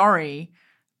say sorry,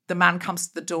 the man comes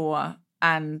to the door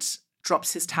and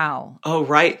drops his towel. Oh,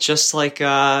 right. Just like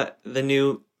the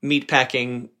new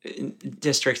meatpacking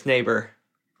district neighbor.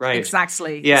 Right.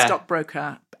 Exactly. Yeah.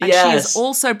 Stockbroker. And she is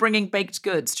also bringing baked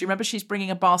goods. Do you remember she's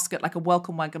bringing a basket, like a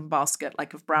welcome wagon basket,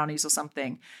 like of brownies or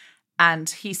something? And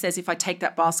he says, if I take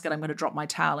that basket, I'm going to drop my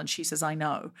towel. And she says, I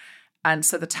know. And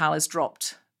so the towel is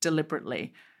dropped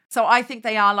deliberately. So I think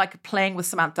they are like playing with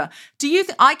Samantha. Do you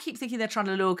I keep thinking they're trying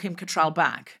to lure Kim Cattrall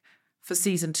back for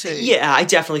season 2. Yeah, I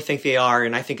definitely think they are,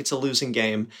 and I think it's a losing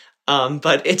game.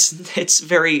 But it's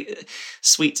very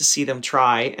sweet to see them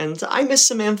try. And I miss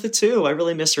Samantha too. I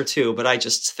really miss her too. But I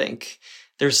just think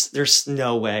there's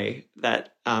no way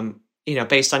that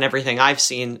based on everything I've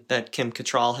seen that Kim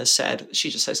Cattrall has said, she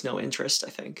just has no interest, I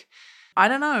think. I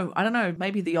don't know.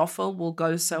 Maybe the offer will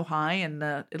go so high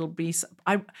and it'll be...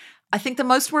 I think the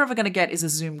most we're ever going to get is a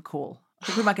Zoom call. I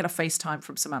think we might get a FaceTime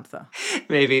from Samantha.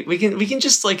 Maybe. We can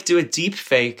just like do a deep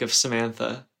fake of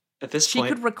Samantha at this point.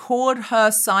 She could record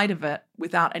her side of it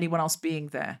without anyone else being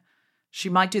there. She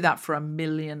might do that for £1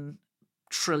 million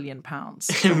trillion.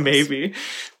 Maybe.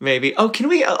 Oh, can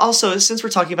we also, since we're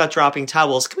talking about dropping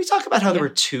towels, can we talk about how there were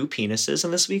 2 penises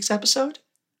in this week's episode?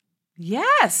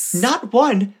 Yes. Not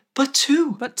 1, but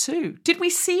 2. But 2. Did we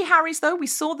see Harry's, though? We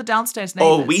saw the downstairs neighbors.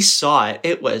 Oh, we saw it.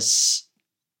 It was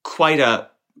quite a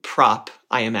prop,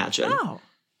 I imagine. Oh,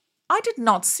 I did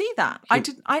not see that. You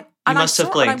must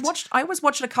have blinked. I always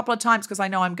watched it a couple of times because I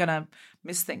know I'm going to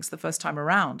miss things the first time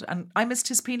around. And I missed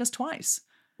his penis twice.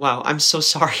 Wow, I'm so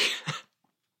sorry.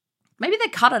 Maybe they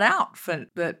cut it out for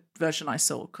the version I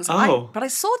saw. But I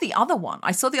saw the other one.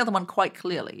 I saw the other one quite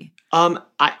clearly.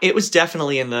 It was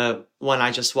definitely in the one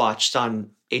I just watched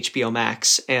on HBO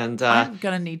Max. And I'm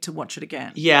going to need to watch it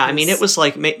again. Yeah, I mean, it was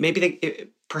like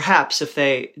maybe perhaps if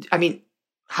they... I mean,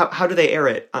 how do they air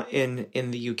it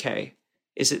in the UK?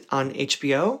 Is it on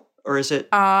HBO or is it...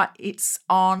 It's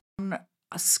on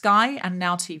Sky and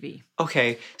Now TV.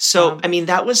 Okay, so I mean,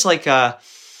 that was like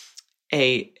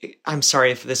I'm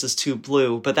sorry if this is too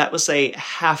blue, but that was a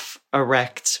half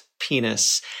erect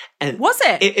penis. And was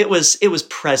it? It was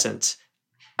present.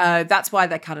 That's why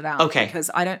they cut it out. Okay. Because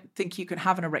I don't think you can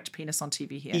have an erect penis on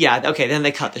TV here. Yeah, okay, then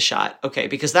they cut the shot. Okay,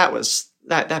 because that was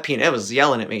that penis, it was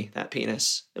yelling at me, that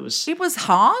penis. It was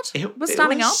hard? It was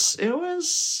standing up?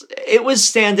 It was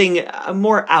standing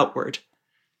more outward.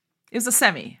 It was a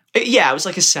semi. Yeah, it was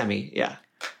like a semi, yeah.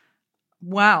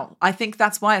 Wow. I think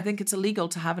that's why I think it's illegal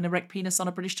to have an erect penis on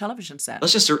a British television set.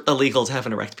 It's just illegal to have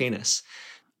an erect penis.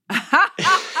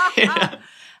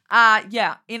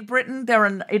 Yeah. In Britain,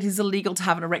 it is illegal to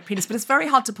have an erect penis, but it's very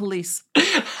hard to police.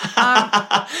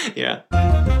 Yeah.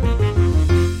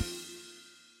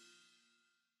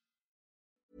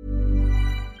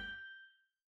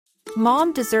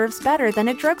 Mom deserves better than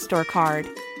a drugstore card.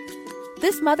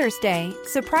 This Mother's Day,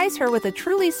 surprise her with a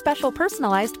truly special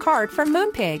personalized card from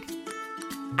Moonpig.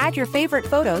 Add your favorite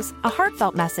photos, a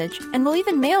heartfelt message, and we'll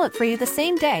even mail it for you the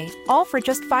same day, all for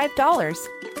just $5.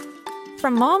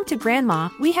 From mom to grandma,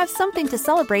 we have something to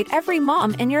celebrate every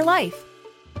mom in your life.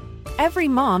 Every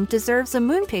mom deserves a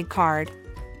Moonpig card.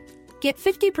 Get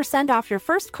 50% off your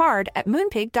first card at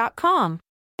moonpig.com.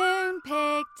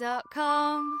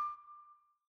 Moonpig.com.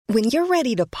 When you're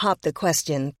ready to pop the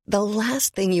question, the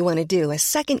last thing you want to do is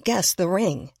second-guess the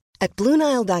ring. At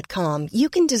BlueNile.com, you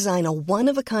can design a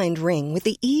one-of-a-kind ring with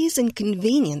the ease and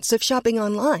convenience of shopping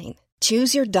online.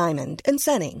 Choose your diamond and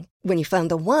setting. When you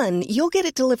find the one, you'll get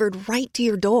it delivered right to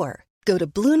your door. Go to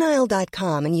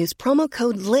BlueNile.com and use promo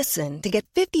code LISTEN to get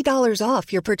 $50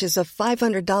 off your purchase of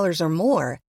 $500 or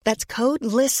more. That's code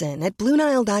LISTEN at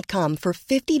BlueNile.com for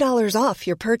 $50 off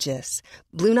your purchase.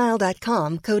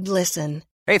 BlueNile.com, code LISTEN.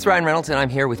 Hey, it's Ryan Reynolds, and I'm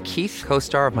here with Keith,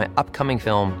 co-star of my upcoming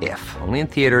film, If, only in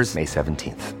theaters May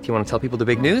 17th. Do you want to tell people the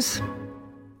big news?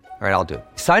 All right, I'll do it.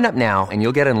 Sign up now and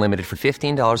you'll get unlimited for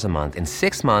 $15 a month and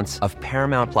 6 months of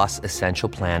Paramount Plus Essential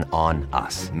Plan on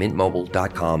us.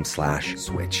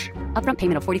 MintMobile.com/switch. Upfront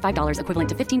payment of $45 equivalent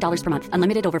to $15 per month.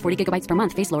 Unlimited over 40 gigabytes per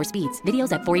month. Face lower speeds.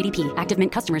 Videos at 480p. Active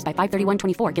Mint customers by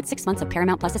 531.24 get 6 months of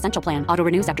Paramount Plus Essential Plan. Auto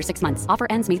renews after 6 months. Offer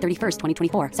ends May 31st,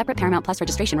 2024. Separate Paramount Plus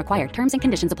registration required. Terms and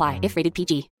conditions apply if rated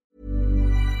PG.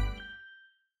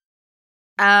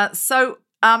 So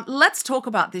let's talk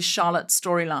about this Charlotte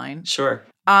storyline. Sure.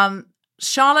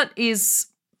 Charlotte is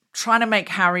trying to make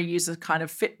Harry use a kind of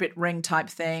Fitbit ring type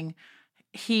thing.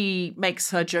 He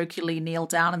makes her jokingly kneel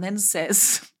down and then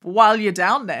says, while you're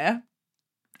down there.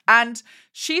 And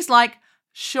she's like,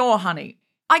 sure, honey.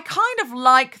 I kind of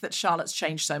like that Charlotte's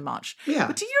changed so much. Yeah.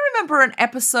 But do you remember an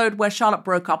episode where Charlotte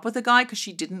broke up with a guy because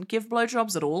she didn't give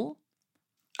blowjobs at all?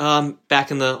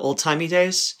 Back in the old-timey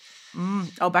days?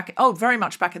 Very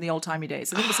much back in the old-timey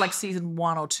days. I think it was like season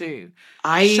 1 or 2.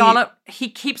 Charlotte, he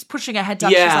keeps pushing her head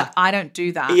down. Yeah. She's like, I don't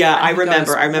do that. Yeah, and I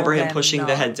remember. I remember him then, pushing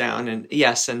the head down and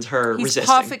her He's resisting. He's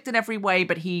perfect in every way,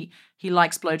 but he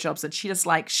likes blowjobs. And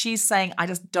she's saying, I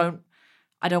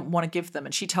don't want to give them.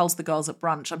 And she tells the girls at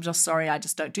brunch, I'm just sorry, I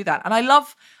just don't do that. And I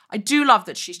do love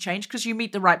that she's changed because you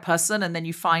meet the right person and then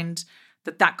you find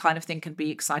that kind of thing can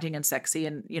be exciting and sexy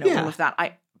and, all of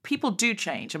that. People do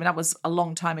change. I mean, that was a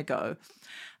long time ago.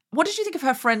 What did you think of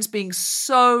her friends being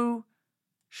so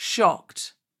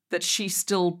shocked that she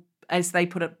still, as they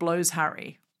put it, blows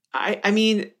Harry? I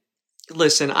mean,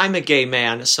 listen, I'm a gay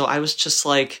man, so I was just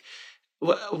like,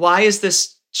 why is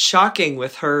this shocking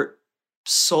with her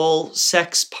sole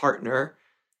sex partner,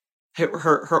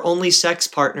 her only sex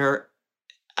partner?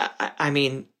 I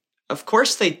mean, of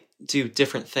course they do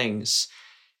different things.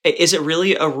 Is it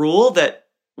really a rule that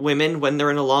women, when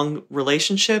they're in a long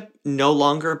relationship, no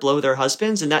longer blow their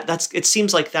husbands? And it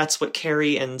seems like that's what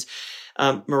Carrie and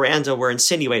Miranda were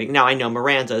insinuating. Now, I know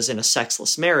Miranda is in a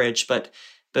sexless marriage, but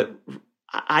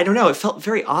I don't know. It felt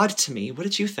very odd to me. What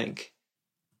did you think?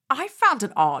 I found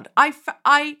it odd.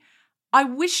 I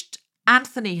wished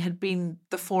Anthony had been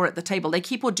the four at the table. They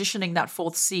keep auditioning that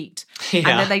fourth seat. Yeah.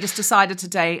 And then they just decided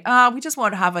today, we just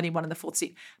won't have anyone in the fourth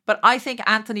seat. But I think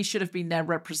Anthony should have been there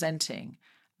representing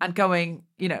and going,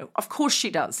 of course she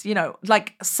does.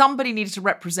 Like somebody needed to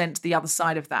represent the other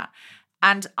side of that.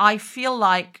 And I feel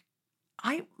like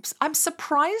I'm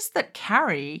surprised that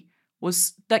Carrie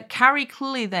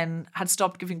clearly then had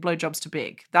stopped giving blowjobs to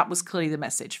Big. That was clearly the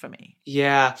message for me.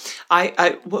 Yeah.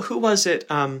 Who was it?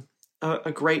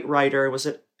 A great writer. Was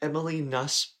it Emily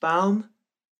Nussbaum,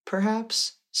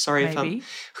 perhaps? Sorry,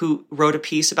 who wrote a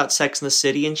piece about Sex in the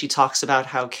City, and she talks about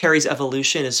how Carrie's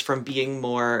evolution is from being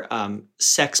more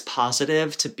sex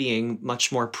positive to being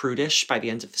much more prudish by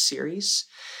the end of the series.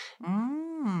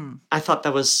 I thought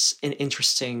that was an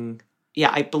interesting. Yeah,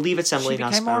 I believe it's Emily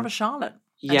Nussbaum. She became more of a Charlotte.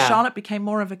 Yeah. And Charlotte became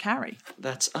more of a Carrie.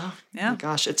 My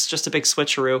gosh, it's just a big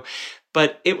switcheroo.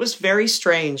 But it was very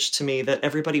strange to me that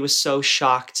everybody was so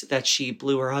shocked that she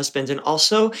blew her husband, and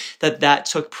also that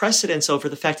took precedence over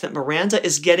the fact that Miranda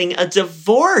is getting a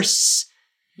divorce.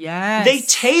 Yes. They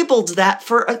tabled that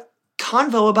for a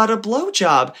convo about a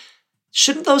blowjob.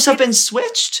 Shouldn't those have been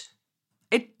switched?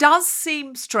 It does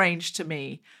seem strange to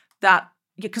me that,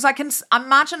 because I can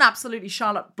imagine absolutely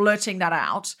Charlotte blurting that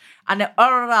out and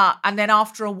then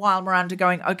after a while Miranda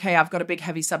going, okay, I've got a big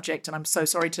heavy subject and I'm so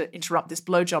sorry to interrupt this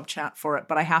blowjob chat for it,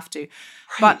 but I have to. Right.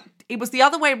 But it was the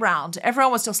other way around.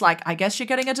 Everyone was just like, I guess you're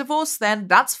getting a divorce then,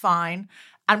 that's fine.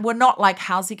 And we're not like,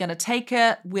 how's he going to take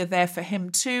it? We're there for him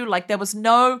too. Like it was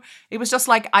just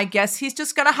like, I guess he's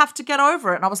just going to have to get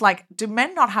over it. And I was like, do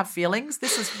men not have feelings?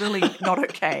 This is really not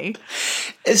okay.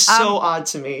 It's so odd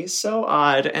to me. So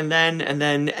odd. And then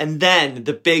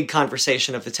the big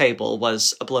conversation of the table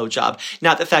was a blowjob.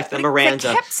 Not the fact that Miranda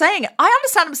they kept saying it. I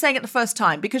understand him saying it the first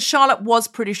time because Charlotte was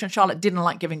prudish and Charlotte didn't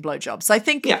like giving blowjobs. So I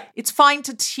think it's fine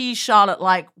to tease Charlotte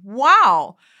like,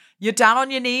 wow, you're down on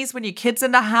your knees when your kid's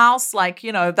in the house. Like,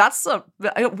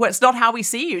 it's not how we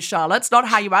see you, Charlotte. It's not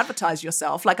how you advertise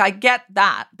yourself. Like, I get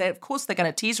that. Of course, they're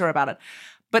going to tease her about it.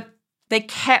 But they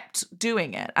kept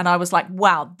doing it. And I was like,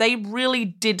 wow, they really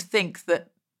did think that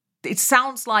it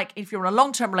sounds like if you're in a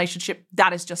long-term relationship,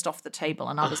 that is just off the table.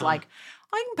 And I was like,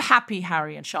 I'm happy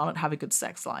Harry and Charlotte have a good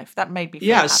sex life. That made me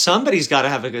feel happy. Somebody's got to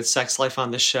have a good sex life on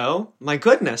the show. My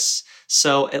goodness.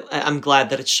 So I'm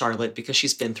glad that it's Charlotte because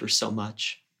she's been through so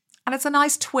much. And it's a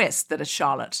nice twist that it's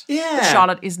Charlotte. Yeah. That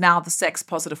Charlotte is now the sex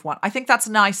positive one. I think that's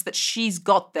nice that she's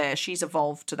got there. She's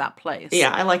evolved to that place.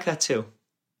 Yeah, I like that too.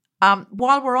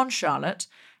 While we're on Charlotte,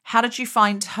 how did you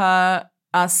find her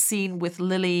scene with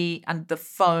Lily and the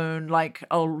phone? Like,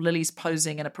 Lily's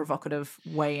posing in a provocative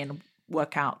way in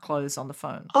workout clothes on the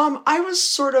phone. I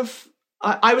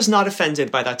was not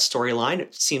offended by that storyline.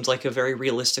 It seems like a very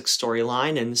realistic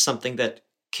storyline and something that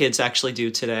kids actually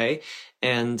do today.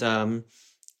 And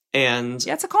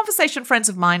it's a conversation friends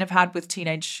of mine have had with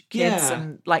teenage kids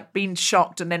and like being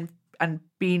shocked and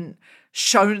being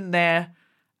shown their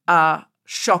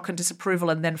shock and disapproval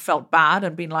and then felt bad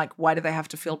and being like, why do they have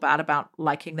to feel bad about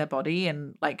liking their body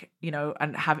and like,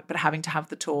 and having to have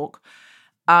the talk.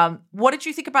 What did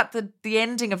you think about the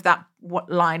ending of that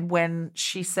line when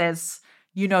she says,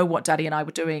 you know what Daddy and I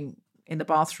were doing in the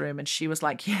bathroom, and she was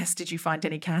like, yes, did you find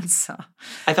any cancer?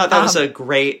 I thought that was a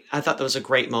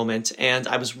great moment, and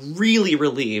I was really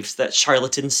relieved that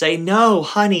Charlotte didn't say, no,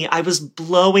 honey, I was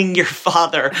blowing your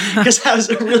father, because I was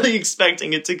really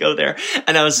expecting it to go there,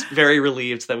 and I was very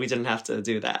relieved that we didn't have to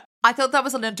do that. I thought that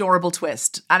was an adorable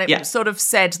twist, and it sort of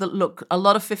said that, look, a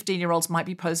lot of 15-year-olds might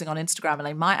be posing on Instagram, and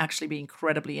they might actually be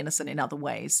incredibly innocent in other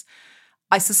ways.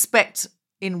 I suspect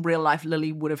in real life,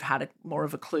 Lily would have had more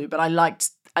of a clue, but I liked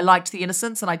the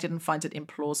innocence, and I didn't find it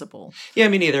implausible. Yeah,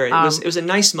 me neither. It was a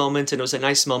nice moment, and it was a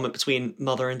nice moment between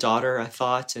mother and daughter, I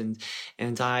thought, and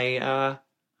I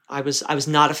was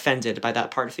not offended by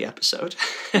that part of the episode.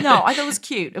 No, I thought it was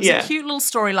cute. It was a cute little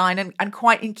storyline and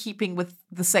quite in keeping with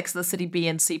the Sex and the City B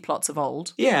and C plots of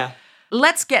old. Yeah.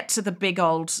 Let's get to the big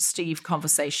old Steve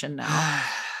conversation now.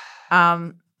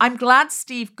 I'm glad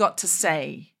Steve got to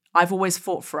say, I've always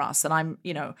fought for us. And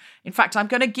in fact, I'm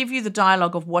going to give you the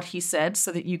dialogue of what he said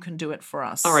so that you can do it for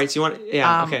us. All right. Do you want,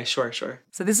 okay, sure.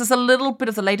 So this is a little bit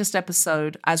of the latest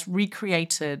episode as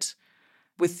recreated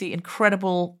with the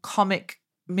incredible comic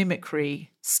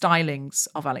mimicry stylings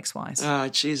of Alex Wyse. Oh,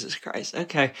 Jesus Christ.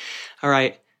 Okay. All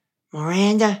right.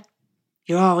 Miranda,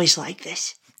 You're always like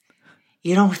this.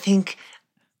 You don't think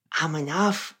I'm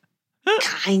enough,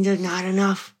 kind of not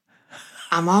enough.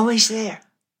 I'm always there,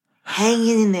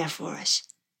 hanging in there for us.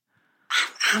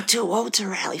 I'm too old to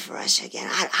rally for us again.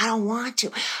 I don't want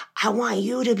to. I want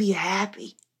you to be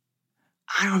happy.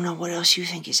 I don't know what else you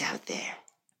think is out there.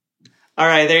 All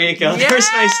right, there you go. Yeah! There's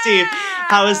my Steve.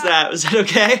 How was that? Was that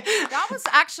okay? That was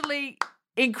actually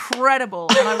incredible.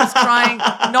 And I was trying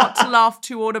not to laugh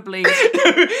too audibly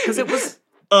because it was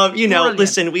brilliant.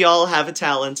 Listen, we all have a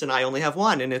talent and I only have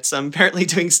one, and it's apparently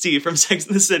doing Steve from Sex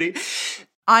and the City.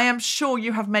 I am sure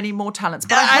you have many more talents,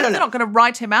 but I I hope don't they're know. not going to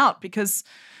write him out because,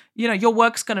 your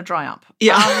work's going to dry up.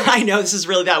 Yeah, I know.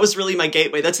 That was really my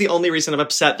gateway. That's the only reason I'm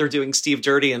upset they're doing Steve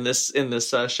dirty in this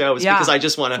show is because I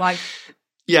just want to,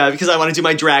 because I want to do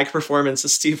my drag performance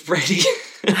as Steve Brady.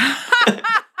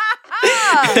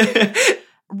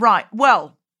 Right.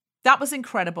 Well, that was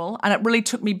incredible. And it really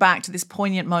took me back to this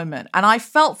poignant moment. And I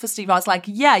felt for Steve, I was like,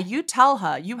 yeah, you tell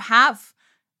her you have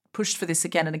pushed for this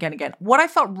again and again and again. What I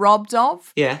felt robbed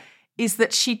of is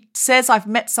that she says, I've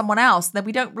met someone else. Then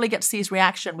we don't really get to see his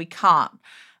reaction. We can't.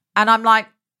 And I'm like,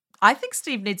 I think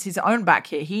Steve needs his own back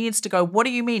here. He needs to go, what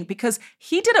do you mean? Because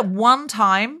he did it one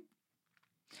time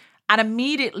and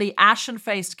immediately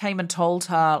ashen-faced came and told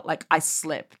her, like, I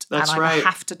slipped. That's and right. I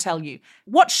have to tell you.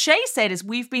 What Shay said is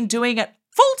we've been doing it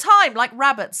full-time like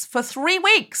rabbits for 3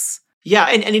 weeks. Yeah,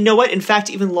 and you know what? In fact,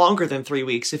 even longer than 3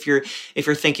 weeks. If you're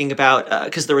thinking about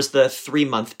because there was the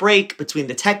 3-month break between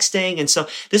the texting, and so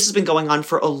this has been going on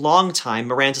for a long time.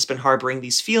 Miranda's been harboring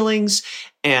these feelings,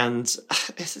 and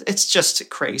it's just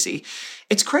crazy.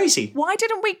 It's crazy. Why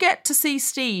didn't we get to see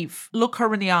Steve look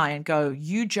her in the eye and go,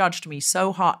 "You judged me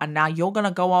so hard, and now you're going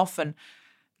to go off and."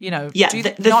 Do you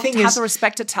the not thing have is, the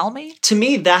respect to tell me? To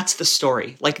me, that's the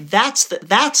story. Like, that's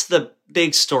the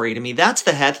big story to me. That's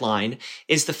the headline,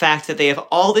 is the fact that they have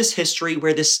all this history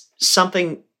where this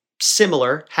something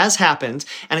similar has happened,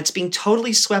 and it's being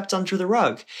totally swept under the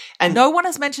rug. And No one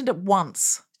has mentioned it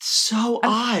once. It's so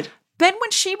odd. Then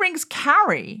when she rings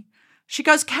Carrie, she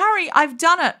goes, Carrie, I've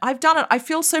done it. I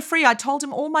feel so free. I told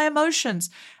him all my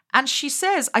emotions. And she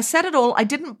says, I said it all. I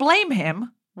didn't blame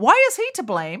him. Why is he to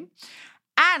blame?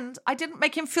 And I didn't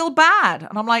make him feel bad.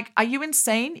 And I'm like, are you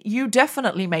insane? You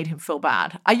definitely made him feel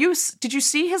bad. Did you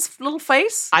see his little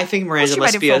face? I think Miranda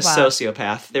must be a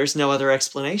sociopath. There's no other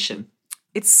explanation.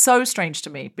 It's so strange to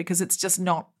me because it's just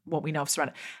not what we know of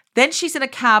Serena. Then she's in a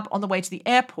cab on the way to the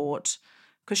airport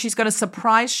because she's going to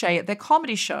surprise Shay at their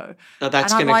comedy show. Now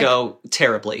that's going to go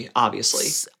terribly, obviously.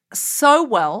 So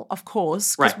well, of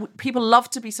course, because Right. people love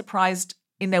to be surprised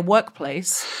in their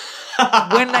workplace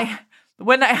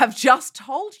when they have just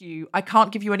told you, I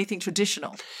can't give you anything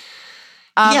traditional.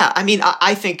 Yeah, I mean,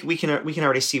 I think we can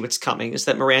already see what's coming, is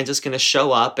that Miranda's going to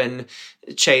show up and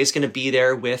Che is going to be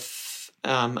there with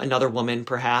another woman,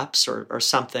 perhaps, or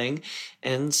something.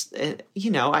 And,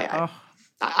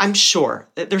 I'm sure.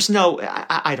 There's no,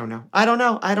 I don't know. I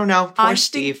don't know. Poor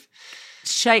Steve.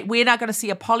 Shay, we're now going to see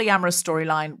a polyamorous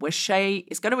storyline where Shay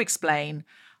is going to explain,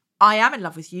 I am in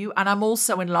love with you, and I'm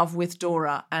also in love with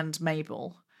Dora and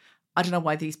Mabel. I don't know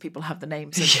why these people have the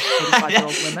names of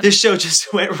 85-year-old women. This show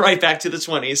just went right back to the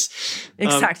 20s.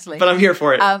 Exactly. But I'm here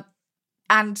for it.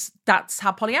 And that's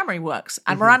how polyamory works.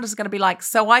 And Miranda's going to be like,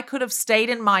 so I could have stayed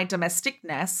in my domestic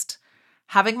nest,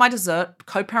 having my dessert,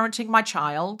 co-parenting my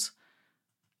child,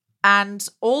 and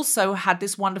also had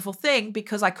this wonderful thing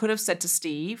because I could have said to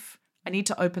Steve, I need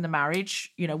to open the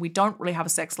marriage. We don't really have a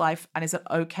sex life. And is it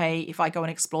okay if I go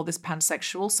and explore this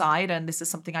pansexual side? And this is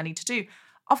something I need to do.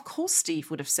 Of course, Steve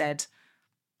would have said,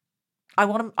 I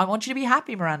want you to be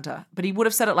happy, Miranda. But he would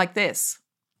have said it like this.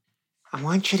 I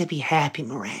want you to be happy,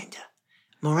 Miranda.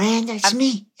 Miranda, it's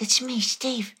me. It's me,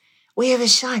 Steve. We have a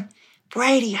son.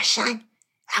 Brady, a son.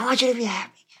 I want you to be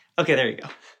happy. Okay, there you go.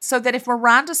 So that if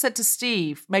Miranda said to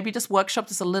Steve, maybe just workshop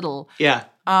this a little. Yeah.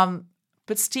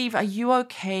 But Steve, are you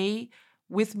okay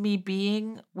with me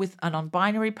being with a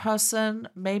non-binary person,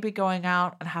 maybe going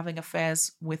out and having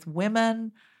affairs with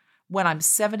women when I'm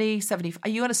 70, are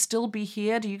you going to still be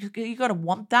here? Are you going to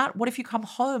want that? What if you come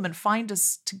home and find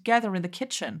us together in the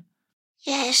kitchen?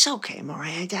 Yeah, it's okay,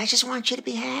 Miranda. I just want you to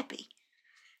be happy.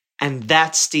 And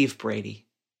that's Steve Brady.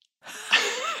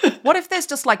 What if there's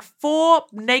just like 4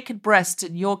 naked breasts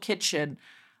in your kitchen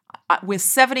with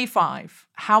 75?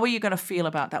 How are you going to feel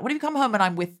about that? What if you come home and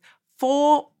I'm with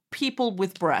 4 people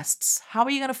with breasts? How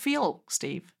are you going to feel,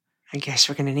 Steve? I guess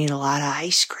we're going to need a lot of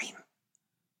ice cream.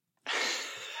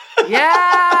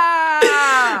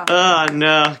 Yeah. Oh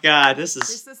no, God, this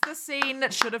is the scene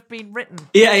that should have been written.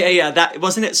 Yeah. That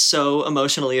wasn't it so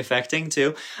emotionally affecting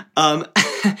too. I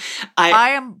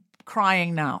am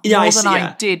crying now Yeah, more see, than yeah.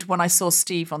 I did when I saw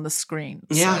Steve on the screen.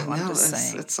 Yeah, so I'm no, just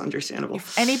saying. that's understandable.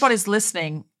 If anybody's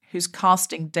listening who's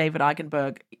casting David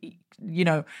Eigenberg, you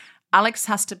know, Alex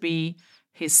has to be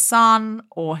his son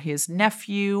or his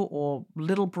nephew or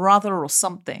little brother or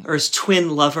something. Or his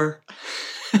twin lover.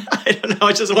 I don't know.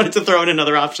 I just wanted to throw in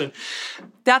another option.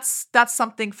 That's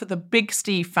something for the big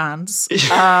Steve fans.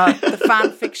 The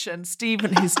fan fiction, Steve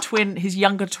and his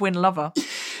younger twin lover.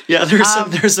 Yeah, there's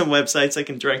some websites I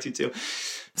can direct you to.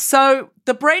 So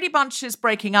the Brady Bunch is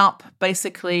breaking up,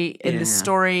 basically, in this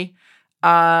story.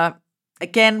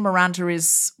 Again, Miranda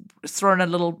is throwing a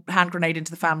little hand grenade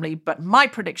into the family, but my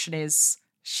prediction is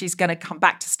she's going to come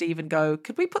back to Steve and go,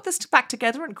 could we put this back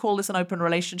together and call this an open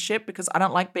relationship? Because I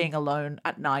don't like being alone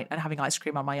at night and having ice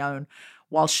cream on my own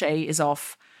while Shay is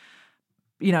off,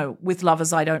 you know, with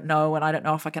lovers I don't know, and I don't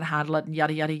know if I can handle it, and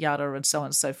yada, yada, yada, and so on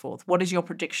and so forth. What is your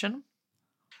prediction?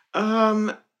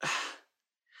 I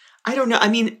don't know. I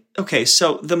mean, okay,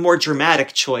 so the more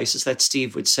dramatic choice is that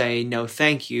Steve would say, no,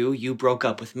 thank you. You broke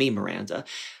up with me, Miranda.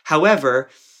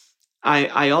 However,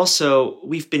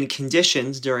 we've been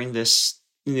conditioned during this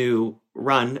new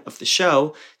run of the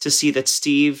show to see that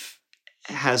Steve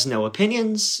has no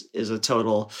opinions, is a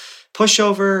total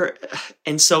pushover.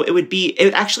 And so it would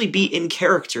actually be in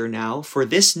character now for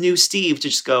this new Steve to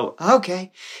just go,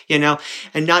 okay, you know,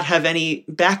 and not have any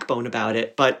backbone about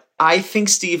it. But I think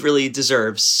Steve really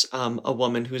deserves a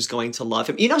woman who's going to love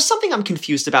him. You know, something I'm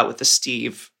confused about with the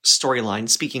Steve storyline,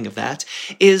 speaking of that,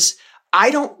 is I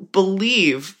don't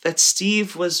believe that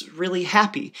Steve was really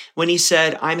happy when he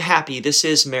said, I'm happy. This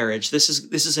is marriage. This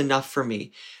is enough for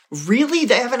me. Really?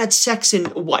 They haven't had sex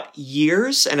in,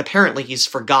 years? And apparently he's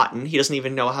forgotten. He doesn't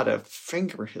even know how to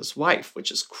finger his wife, which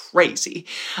is crazy.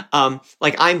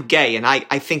 I'm gay, and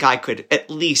I think I could at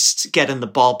least get in the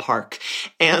ballpark.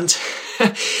 And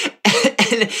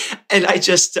and I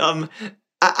just,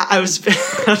 I was,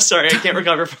 I'm sorry, I can't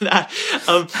recover from that.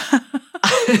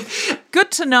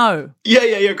 Good to know.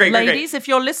 Yeah, great. Ladies, if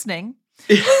you're listening,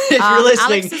 if you're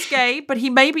listening. Alex is gay, but he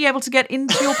may be able to get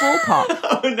into your ballpark.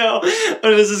 Oh no,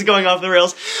 this is going off the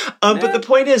rails. But the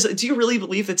point is, do you really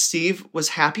believe that Steve was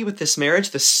happy with this marriage,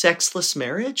 the sexless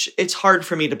marriage? It's hard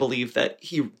for me to believe that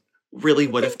he really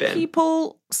would have been.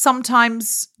 People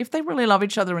sometimes, if they really love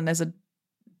each other and there's a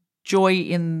joy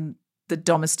in the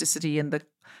domesticity and the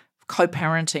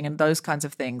co-parenting and those kinds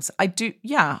of things, I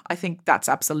think that's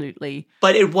absolutely.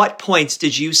 But at what point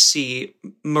did you see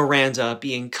Miranda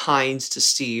being kind to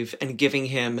Steve and giving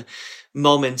him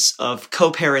moments of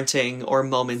co-parenting or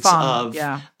moments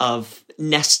of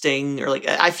nesting, or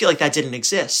I feel like that didn't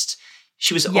exist.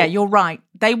 She was you're right.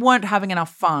 They weren't having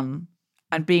enough fun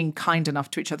and being kind enough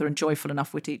to each other and joyful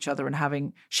enough with each other,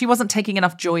 and she wasn't taking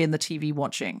enough joy in the TV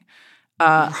watching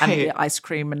and the ice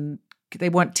cream, and they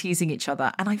weren't teasing each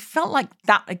other. And I felt like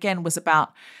that, again, was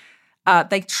about,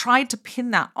 they tried to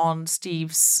pin that on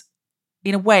Steve's,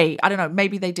 in a way, I don't know,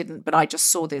 maybe they didn't, but I just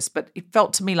saw this, but it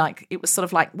felt to me like, it was sort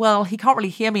of like, well, he can't really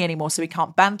hear me anymore, so he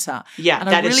can't banter. Yeah, and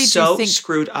that I really is so do think,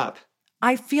 screwed up.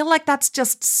 I feel like that's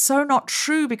just so not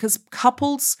true, because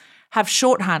couples have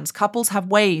shorthands, couples have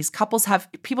ways,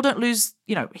 people don't lose,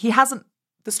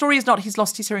 the story is not he's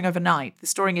lost his hearing overnight. The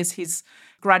story is he's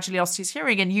gradually lost his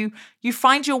hearing, and you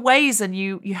find your ways, and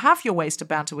you have your ways to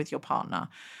banter with your partner.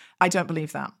 I don't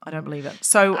believe that. I don't believe it.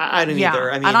 So I don't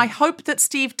either. I mean, and I hope that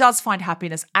Steve does find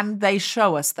happiness, and they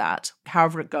show us that,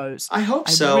 however it goes. I hope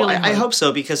so. Really I hope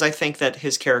so, because I think that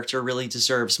his character really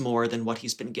deserves more than what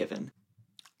he's been given.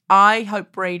 I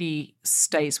hope Brady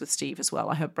stays with Steve as well.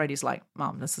 I hope Brady's like,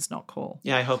 Mom, this is not cool.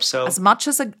 Yeah, I hope so. As much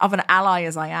of an ally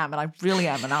as I am, and I really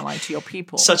am an ally to your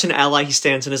people. Such an ally, he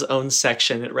stands in his own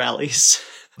section at rallies.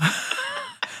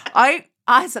 I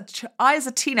as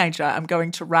a teenager, I'm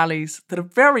going to rallies that are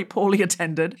very poorly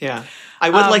attended. Yeah. I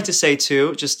would like to say,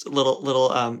 too, just a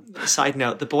little side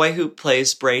note, the boy who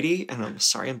plays Brady, and I'm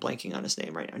sorry, I'm blanking on his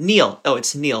name right now. Neil. Oh,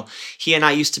 it's Neil. He and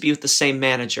I used to be with the same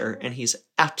manager, and he's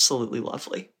absolutely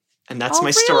lovely. And that's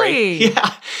my story. Really?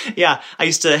 Yeah. I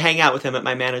used to hang out with him at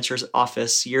my manager's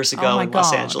office years ago in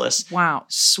Los Angeles. Wow.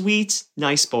 Sweet,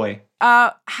 nice boy.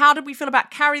 How did we feel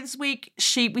about Carrie this week?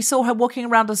 We saw her walking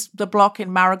around the block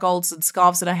in marigolds and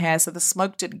scarves in her hair, so the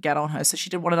smoke didn't get on her, so she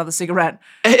didn't want another cigarette.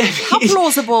 How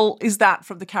plausible is that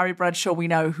from the Carrie Bradshaw we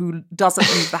know, who doesn't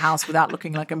leave the house without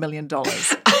looking like $1 million?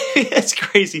 It's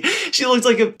crazy. She looked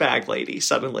like a bag lady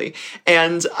suddenly,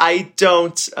 and I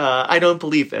don't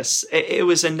believe this. It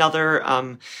was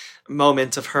another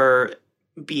moment of her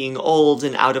being old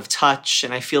and out of touch,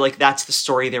 and I feel like that's the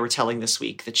story they were telling this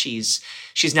week, that she's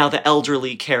now the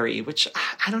elderly Carrie, which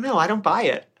I don't know. I don't buy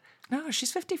it. No,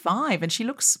 she's 55 and she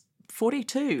looks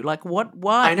 42. Like, what?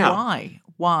 Why? I know.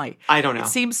 Why? I don't know. It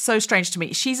seems so strange to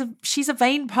me. She's a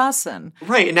vain person.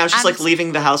 Right. And now she's like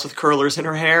leaving the house with curlers in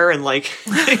her hair and like,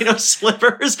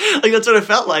 slippers. Like that's what it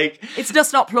felt like. It's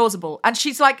just not plausible. And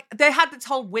she's like, they had this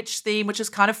whole witch theme, which is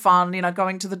kind of fun,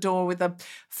 going to the door with a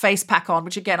face pack on,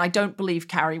 which again, I don't believe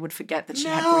Carrie would forget that she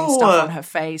had green stuff on her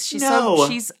face. She's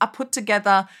a put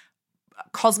together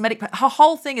cosmetic. Her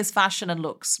whole thing is fashion and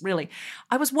looks, really.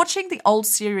 I was watching the old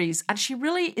series and she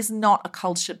really is not a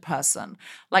cultured person.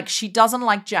 Like she doesn't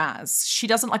like jazz. She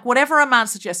doesn't like whatever a man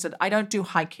suggested. I don't do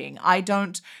hiking.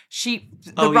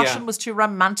 The Russian was too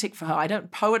romantic for her. I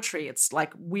don't poetry. It's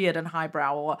like weird and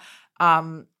highbrow or,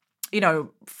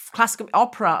 classical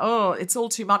opera. Oh, it's all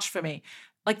too much for me.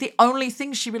 Like the only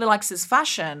thing she really likes is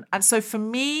fashion. And so for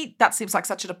me, that seems like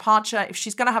such a departure. If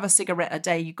she's going to have a cigarette a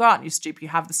day, you go out and you stoop, you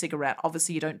have the cigarette.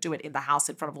 Obviously, you don't do it in the house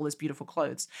in front of all those beautiful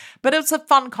clothes. But it's a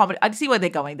fun comedy. I see where they're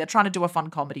going. They're trying to do a fun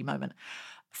comedy moment.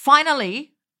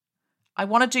 Finally, I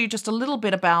want to do just a little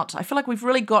bit about, I feel like we've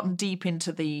really gotten deep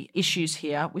into the issues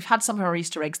here. We've had some of our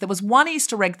Easter eggs. There was one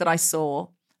Easter egg that I saw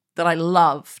that I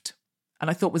loved and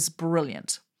I thought was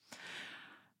brilliant.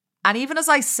 And even as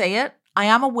I say it, I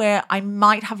am aware I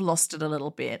might have lost it a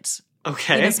little bit.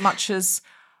 Okay. In as much as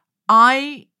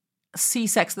I see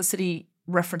Sex and the City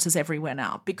references everywhere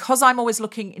now. Because I'm always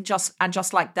looking in just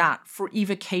like that for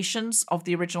evocations of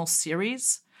the original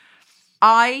series,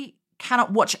 I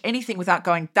cannot watch anything without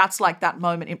going, that's like that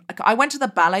moment. I went to the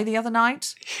ballet the other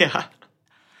night. Yeah.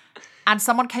 And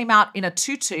someone came out in a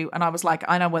tutu and I was like,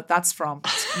 I know what that's from.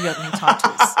 It's Yodni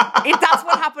Titus. That's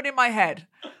what happened in my head.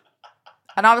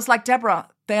 And I was like, Deborah,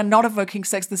 they are not evoking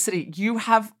Sex and the City. You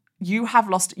have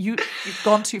lost. You've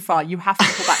gone too far. You have to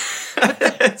pull back. But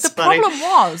the problem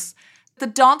was the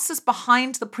dancers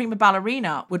behind the prima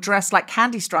ballerina were dressed like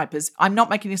candy stripers. I'm not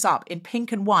making this up. In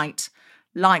pink and white,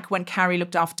 like when Carrie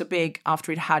looked after Big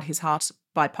after he'd had his heart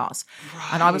bypass.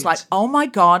 Right. And I was like, oh my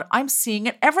God, I'm seeing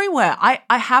it everywhere. I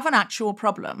have an actual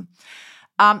problem.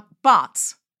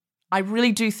 But I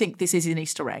really do think this is an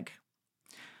Easter egg.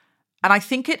 And I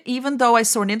think it, even though I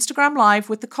saw an Instagram live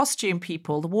with the costume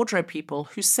people, the wardrobe people,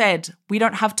 who said, we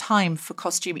don't have time for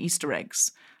costume Easter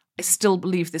eggs, I still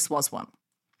believe this was one.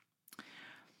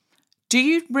 Do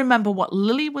you remember what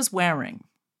Lily was wearing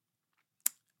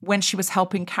when she was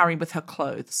helping Carrie with her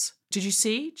clothes? Did you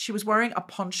see? She was wearing a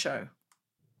poncho.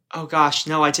 Oh gosh,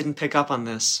 no, I didn't pick up on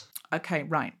this. Okay,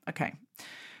 right, okay.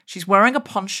 She's wearing a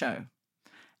poncho,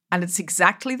 and it's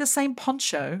exactly the same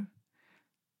poncho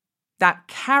that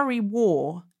Carrie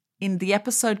wore in the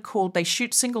episode called They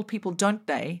Shoot Single People, Don't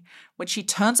They? When she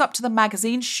turns up to the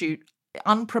magazine shoot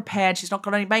unprepared, she's not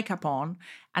got any makeup on,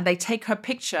 and they take her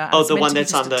picture. Oh, the one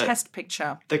that's on the test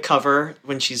picture. The cover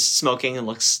when she's smoking and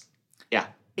looks, yeah.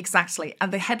 Exactly.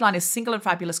 And the headline is Single and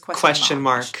Fabulous question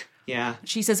mark. Yeah.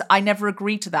 She says, I never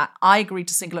agreed to that. I agreed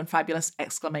to Single and Fabulous !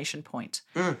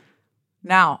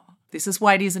 Now, this is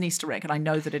why it is an Easter egg, and I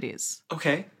know that it is.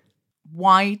 Okay.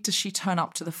 Why does she turn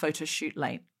up to the photo shoot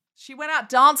late? She went out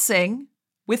dancing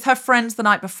with her friends the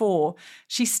night before.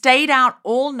 She stayed out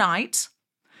all night,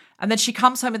 and then she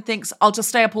comes home and thinks, I'll just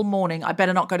stay up all morning. I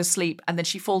better not go to sleep. And then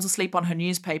she falls asleep on her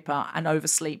newspaper and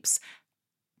oversleeps.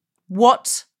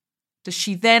 What does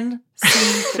she then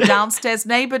see the downstairs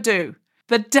neighbor do?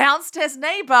 The downstairs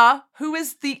neighbor, who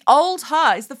is the old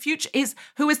her, is the future,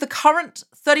 who is the current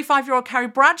 35-year-old Carrie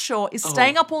Bradshaw, is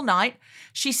staying up all night.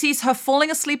 She sees her falling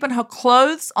asleep in her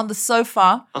clothes on the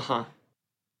sofa. Uh-huh.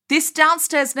 This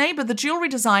downstairs neighbor, the jewelry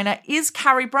designer, is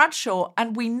Carrie Bradshaw,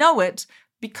 and we know it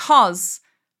because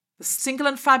the Single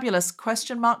and Fabulous ?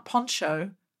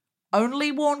 Poncho,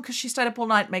 only worn because she stayed up all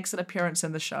night, makes an appearance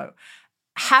in the show.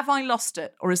 Have I lost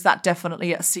it, or is that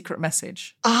definitely a secret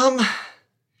message?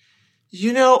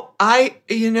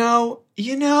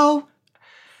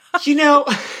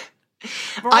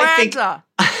 Miranda.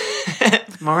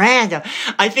 Miranda.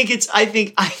 I think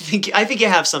you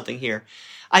have something here.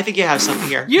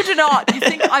 You do not. You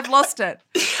think I've lost it.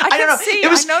 I don't know. See. It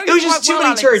was just too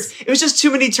many turns. It was just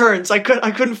too many turns. I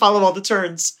couldn't follow all the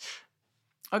turns.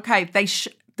 Okay,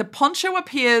 the poncho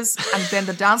appears, and then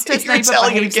the downstairs neighbor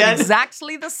behaves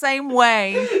exactly the same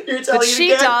way that she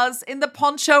does in the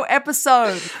poncho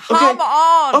episode. Come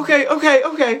on.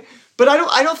 Okay. But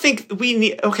I don't think we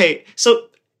need. Okay, so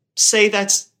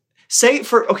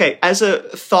as a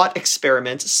thought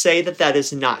experiment, say that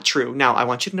is not true. Now, I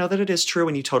want you to know that it is true,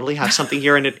 and you totally have something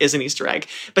here, and it is an Easter egg.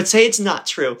 But say it's not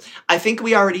true. I think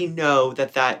we already know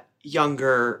that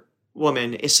younger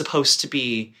woman is supposed to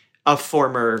be a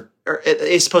former. Or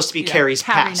is supposed to be Carrie's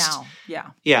past.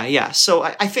 Now. Yeah. So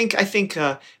I think,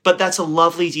 but that's a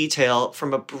lovely detail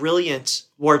from a brilliant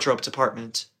wardrobe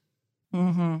department.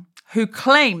 who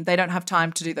claim they don't have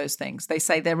time to do those things. They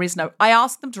say there is no... I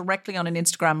asked them directly on an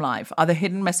Instagram Live, are there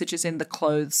hidden messages in the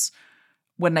clothes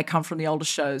when they come from the older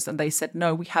shows? And they said,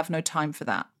 no, we have no time for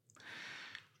that.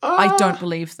 I don't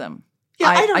believe them. Yeah,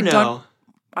 I don't know.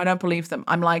 I don't believe them.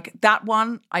 I'm like, that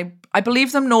one, I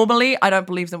believe them normally. I don't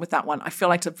believe them with that one. I feel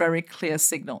like it's a very clear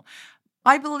signal.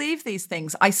 I believe these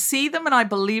things. I see them and I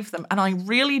believe them. And I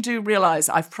really do realize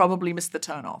I've probably missed the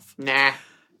turnoff. Nah.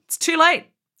 It's too late.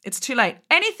 It's too late.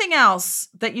 Anything else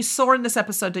that you saw in this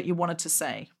episode that you wanted to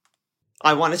say?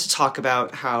 I wanted to talk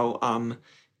about how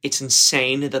it's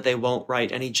insane that they won't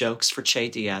write any jokes for Che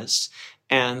Diaz.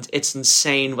 And it's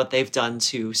insane what they've done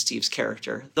to Steve's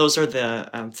character. Those are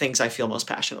the things I feel most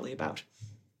passionately about.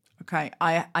 Okay,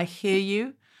 I hear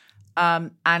you.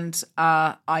 And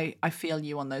I feel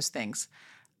you on those things.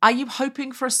 Are you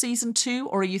hoping for a season 2,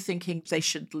 or are you thinking they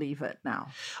should leave it now?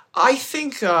 I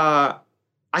think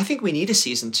we need a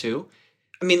season 2.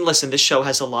 I mean, listen, this show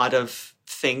has a lot of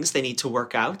things they need to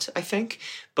work out, I think.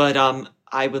 But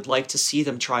I would like to see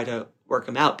them try to work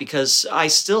them out because I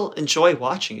still enjoy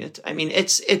watching it. I mean,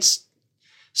 it's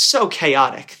so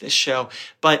chaotic, this show,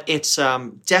 but it's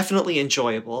definitely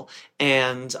enjoyable.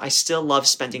 And I still love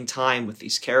spending time with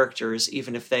these characters,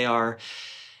 even if they are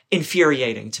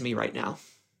infuriating to me right now.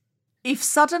 If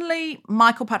suddenly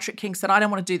Michael Patrick King said, I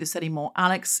don't want to do this anymore,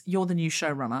 Alex, you're the new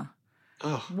showrunner.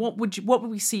 Oh. What would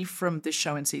we see from this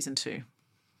show in season 2?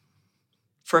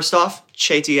 First off,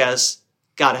 Che Diaz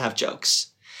gotta have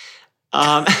jokes.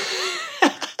 I'd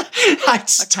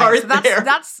start there.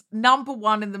 That's number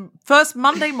one in the first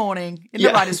Monday morning in the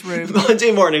writer's room.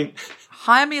 Monday morning.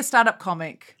 Hire me a stand-up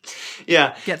comic.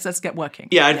 Yeah. Let's get working.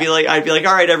 Yeah, I'd be like,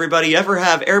 all right, everybody, ever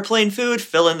have airplane food?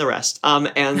 Fill in the rest.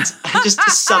 And just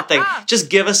something.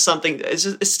 Just give us something.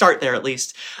 Just start there at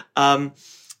least. And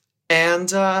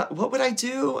what would I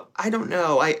do? I don't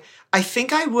know. I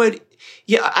think I would.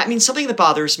 Yeah, I mean, something that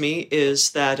bothers me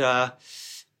is that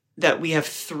we have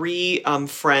 3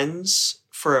 friends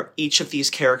for each of these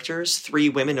characters, 3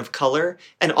 women of color,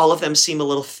 and all of them seem a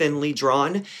little thinly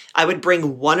drawn. I would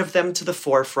bring one of them to the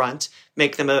forefront,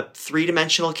 make them a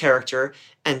 3-dimensional character,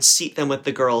 and seat them with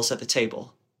the girls at the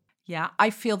table. Yeah, I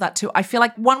feel that too. I feel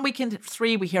like 1 week into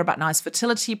 3, we hear about Nai's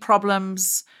fertility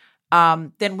problems.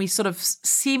 Then we sort of,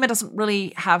 Seema doesn't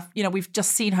really have, we've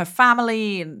just seen her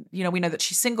family and, we know that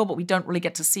she's single, but we don't really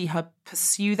get to see her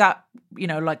pursue that,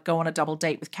 like go on a double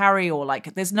date with Carrie or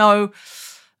like there's no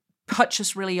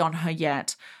purchase really on her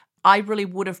yet. I really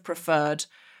would have preferred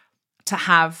to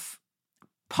have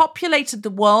populated the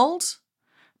world,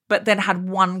 but then had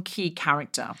one key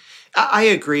character. I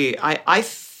agree. I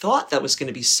thought that was going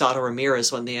to be Sada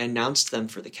Ramirez when they announced them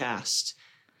for the cast.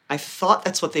 I thought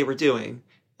that's what they were doing.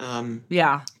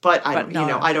 But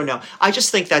I don't know. I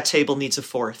just think that table needs a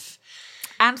 4th.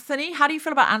 Anthony, how do you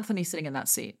feel about Anthony sitting in that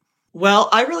seat? Well,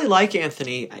 I really like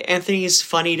Anthony. Anthony is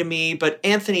funny to me, but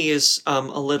Anthony is a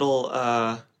little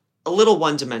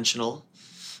one-dimensional.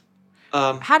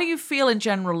 How do you feel in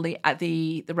general at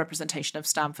the representation of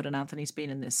Stanford and Anthony's been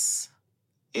in this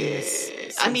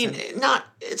I mean,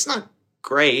 it's not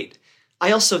great.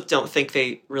 I also don't think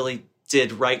they really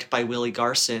did right by Willie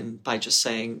Garson by just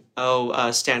saying,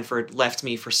 Stanford left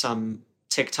me for some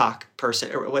TikTok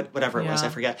person or whatever it was. I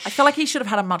forget. I feel like he should have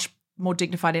had a much more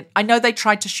dignified... I know they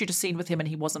tried to shoot a scene with him and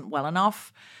he wasn't well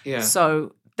enough. Yeah.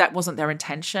 So that wasn't their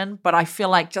intention. But I feel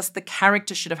like just the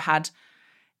character should have had...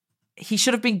 He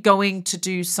should have been going to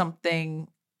do something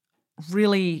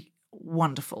really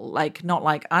wonderful. Like, not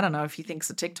like, I don't know if he thinks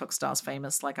the TikTok star's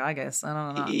famous, like I guess. I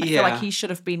don't know. I feel like he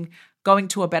should have been going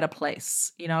to a better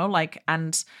place,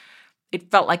 and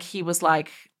it felt like he was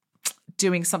like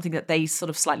doing something that they sort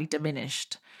of slightly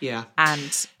diminished. Yeah.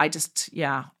 And I just,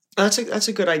 That's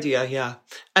a good idea, yeah.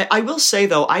 I will say,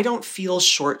 though, I don't feel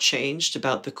shortchanged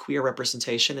about the queer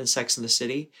representation in Sex and the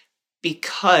City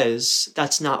because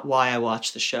that's not why I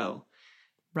watch the show.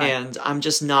 Right. And I'm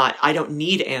just not, I don't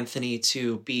need Anthony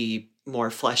to be more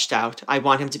fleshed out. I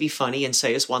want him to be funny and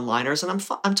say his one-liners, and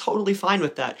I'm totally fine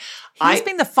with that. He's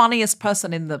been the funniest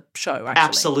person in the show, actually.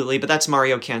 Absolutely, but that's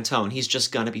Mario Cantone. He's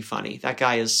just gonna be funny. That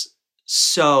guy is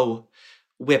so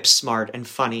whip smart and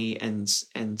funny and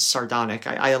sardonic.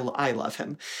 I love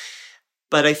him.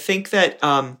 But I think that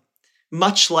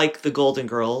much like the Golden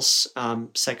Girls,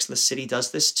 Sex and the City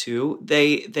does this too.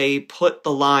 They put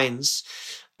the lines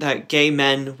that gay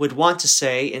men would want to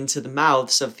say into the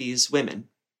mouths of these women.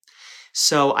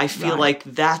 So I feel like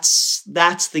that's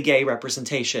the gay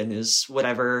representation is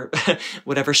whatever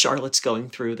Charlotte's going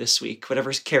through this week,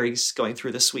 whatever Carrie's going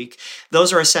through this week.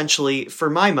 Those are essentially,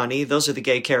 for my money, those are the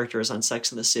gay characters on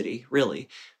Sex and the City, really.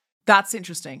 That's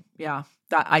interesting. Yeah.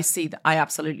 That I see that. I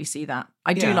absolutely see that.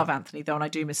 I do Yeah. love Anthony though, and I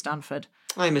do miss Stanford.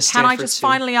 I miss Can Stanford I just too.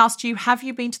 finally ask you, have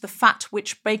you been to the Fat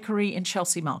Witch Bakery in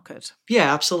Chelsea Market?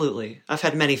 Yeah, absolutely. I've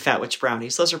had many Fat Witch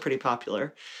brownies. Those are pretty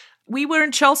popular. We were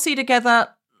in Chelsea together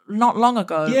not long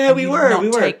ago. Yeah, and we you were, Did not we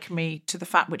were. take me to the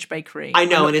Fat Witch Bakery. I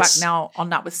know, look and back it's now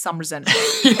on that with some resentment.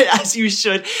 As you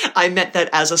should. I meant that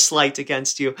as a slight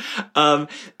against you.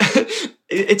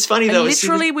 It's funny though.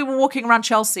 Literally, we were walking around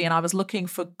Chelsea, and I was looking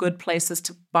for good places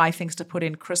to buy things to put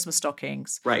in Christmas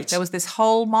stockings. Right. There was this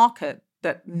whole market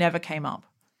that never came up.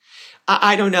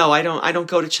 I don't know. I don't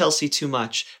go to Chelsea too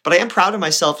much, but I am proud of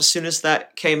myself. As soon as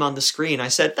that came on the screen, I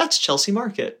said, "That's Chelsea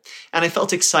Market," and I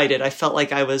felt excited. I felt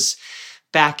like I was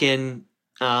back in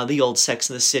the old Sex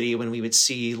and the City when we would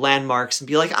see landmarks and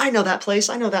be like, "I know that place.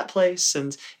 I know that place,"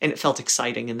 and it felt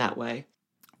exciting in that way.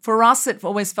 For us, it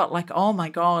always felt like, oh my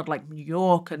God, like New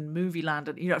York and movie land.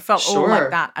 And, it felt all Sure.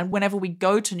 like that. And whenever we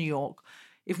go to New York,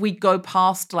 if we go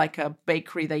past like a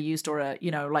bakery they used or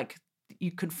like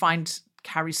you could find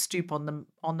Carrie Stoop on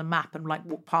the map and like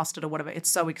walk past it or whatever.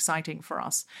 It's so exciting for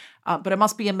us. But it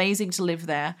must be amazing to live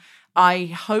there. I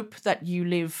hope that you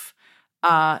live,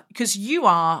 because you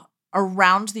are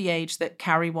around the age that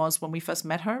Carrie was when we first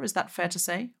met her. Is that fair to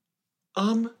say?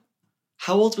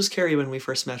 How old was Carrie when we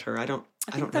first met her? I don't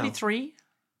know. 33.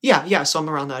 Yeah. So I'm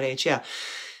around that age. Yeah.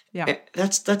 Yeah.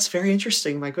 That's very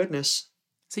interesting. My goodness.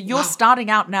 So you're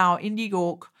starting out now in New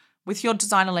York with your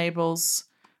designer labels,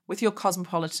 with your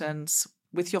cosmopolitans,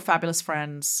 with your fabulous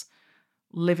friends,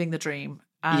 living the dream.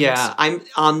 And yeah, I'm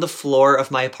on the floor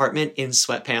of my apartment in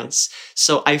sweatpants.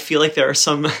 So I feel like there are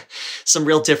some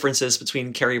real differences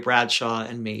between Carrie Bradshaw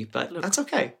and me, but that's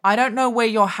okay. I don't know where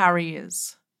your Harry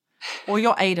is or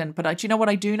your Aiden, but do you know what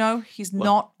I do know? He's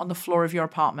not on the floor of your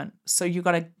apartment. So you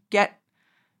got to get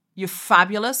your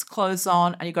fabulous clothes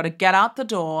on and you got to get out the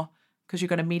door because you're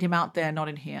going to meet him out there, not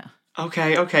in here.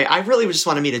 Okay. I really just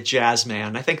want to meet a jazz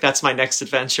man. I think that's my next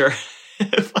adventure.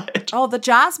 Oh, the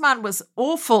jazz man was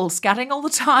awful, scatting all the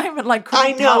time and like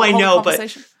I know,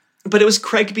 but it was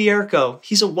Craig Bierko.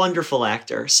 He's a wonderful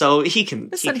actor, so he can.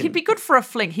 Listen, he'd be good for a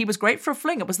fling. He was great for a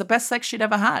fling. It was the best sex she'd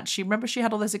ever had. She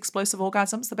had all those explosive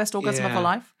orgasms, the best orgasm of her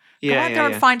life. Go out there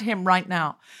and find him right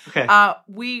now. Okay.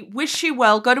 We wish you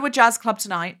well. Go to a jazz club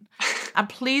tonight, and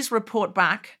please report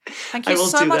back. Thank you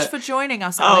so much for joining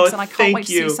us, Alex. And I can't wait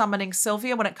to see Summoning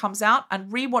Sylvia when it comes out,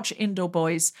 and rewatch Indoor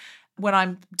Boys when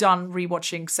I'm done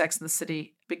rewatching Sex and the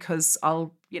City, because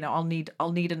I'll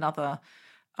need another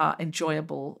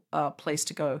enjoyable place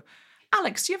to go.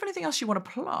 Alex, do you have anything else you want to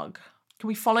plug? Can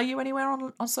we follow you anywhere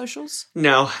on socials?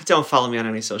 No, don't follow me on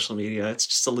any social media. It's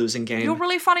just a losing game. You're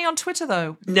really funny on Twitter,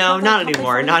 though. No, not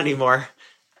anymore. Not anymore.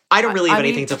 I don't really have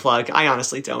anything to plug. I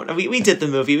honestly don't. We did the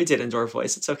movie. We did Indoor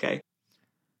Boys. It's okay.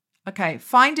 Okay.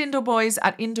 Find Indoor Boys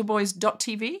at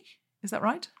indoorboys.tv. Is that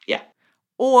right? Yeah.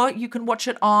 Or you can watch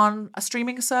it on a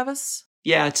streaming service.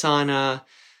 Yeah, it's on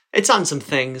some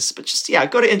things, but just,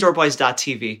 go to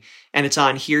indoorboys.tv, and it's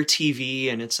on Here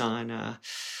TV, and it's on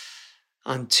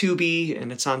Tubi,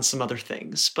 and it's on some other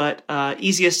things. But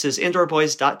easiest is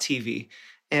indoorboys.tv.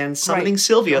 And Summoning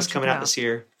Sylvia is coming out this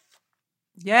year.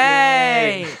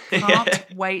 Yay!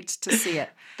 Can't wait to see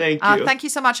it. Thank you. Thank you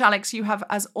so much, Alex. You have,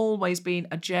 as always, been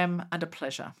a gem and a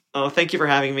pleasure. Oh, thank you for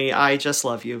having me. I just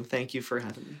love you. Thank you for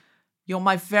having me. You're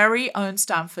my very own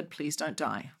Stanford. Please don't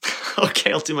die.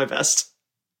 Okay, I'll do my best.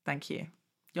 Thank you.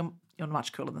 You're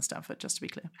much cooler than Stanford, just to be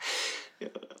clear.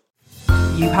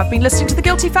 You have been listening to The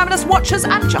Guilty Feminist Watchers,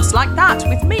 and Just Like That,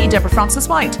 with me, Deborah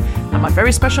Francis-White, and my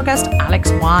very special guest,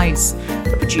 Alex Wyse.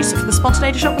 The producer for The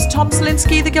Spontaneity Shop was Tom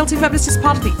Selinsky. The Guilty Feminist is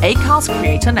part of the Acast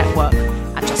Creator Network.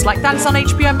 And Just Like That is on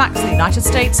HBO Max in the United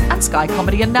States and Sky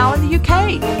Comedy and now in the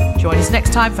UK. Join us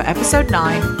next time for episode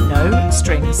 9, No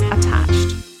Strings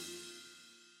Attached.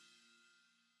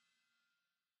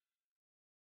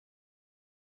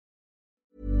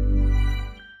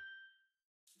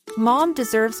 Mom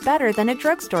deserves better than a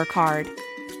drugstore card.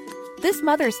 This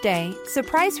Mother's Day,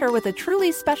 surprise her with a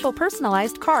truly special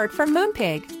personalized card from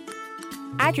Moonpig.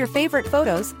 Add your favorite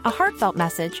photos, a heartfelt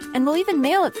message, and we'll even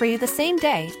mail it for you the same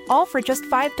day, all for just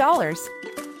 $5.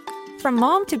 From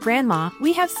mom to grandma,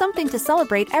 we have something to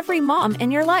celebrate every mom in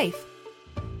your life.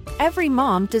 Every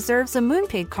mom deserves a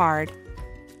Moonpig card.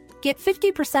 Get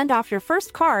 50% off your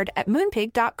first card at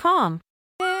moonpig.com.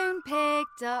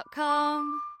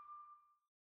 Moonpig.com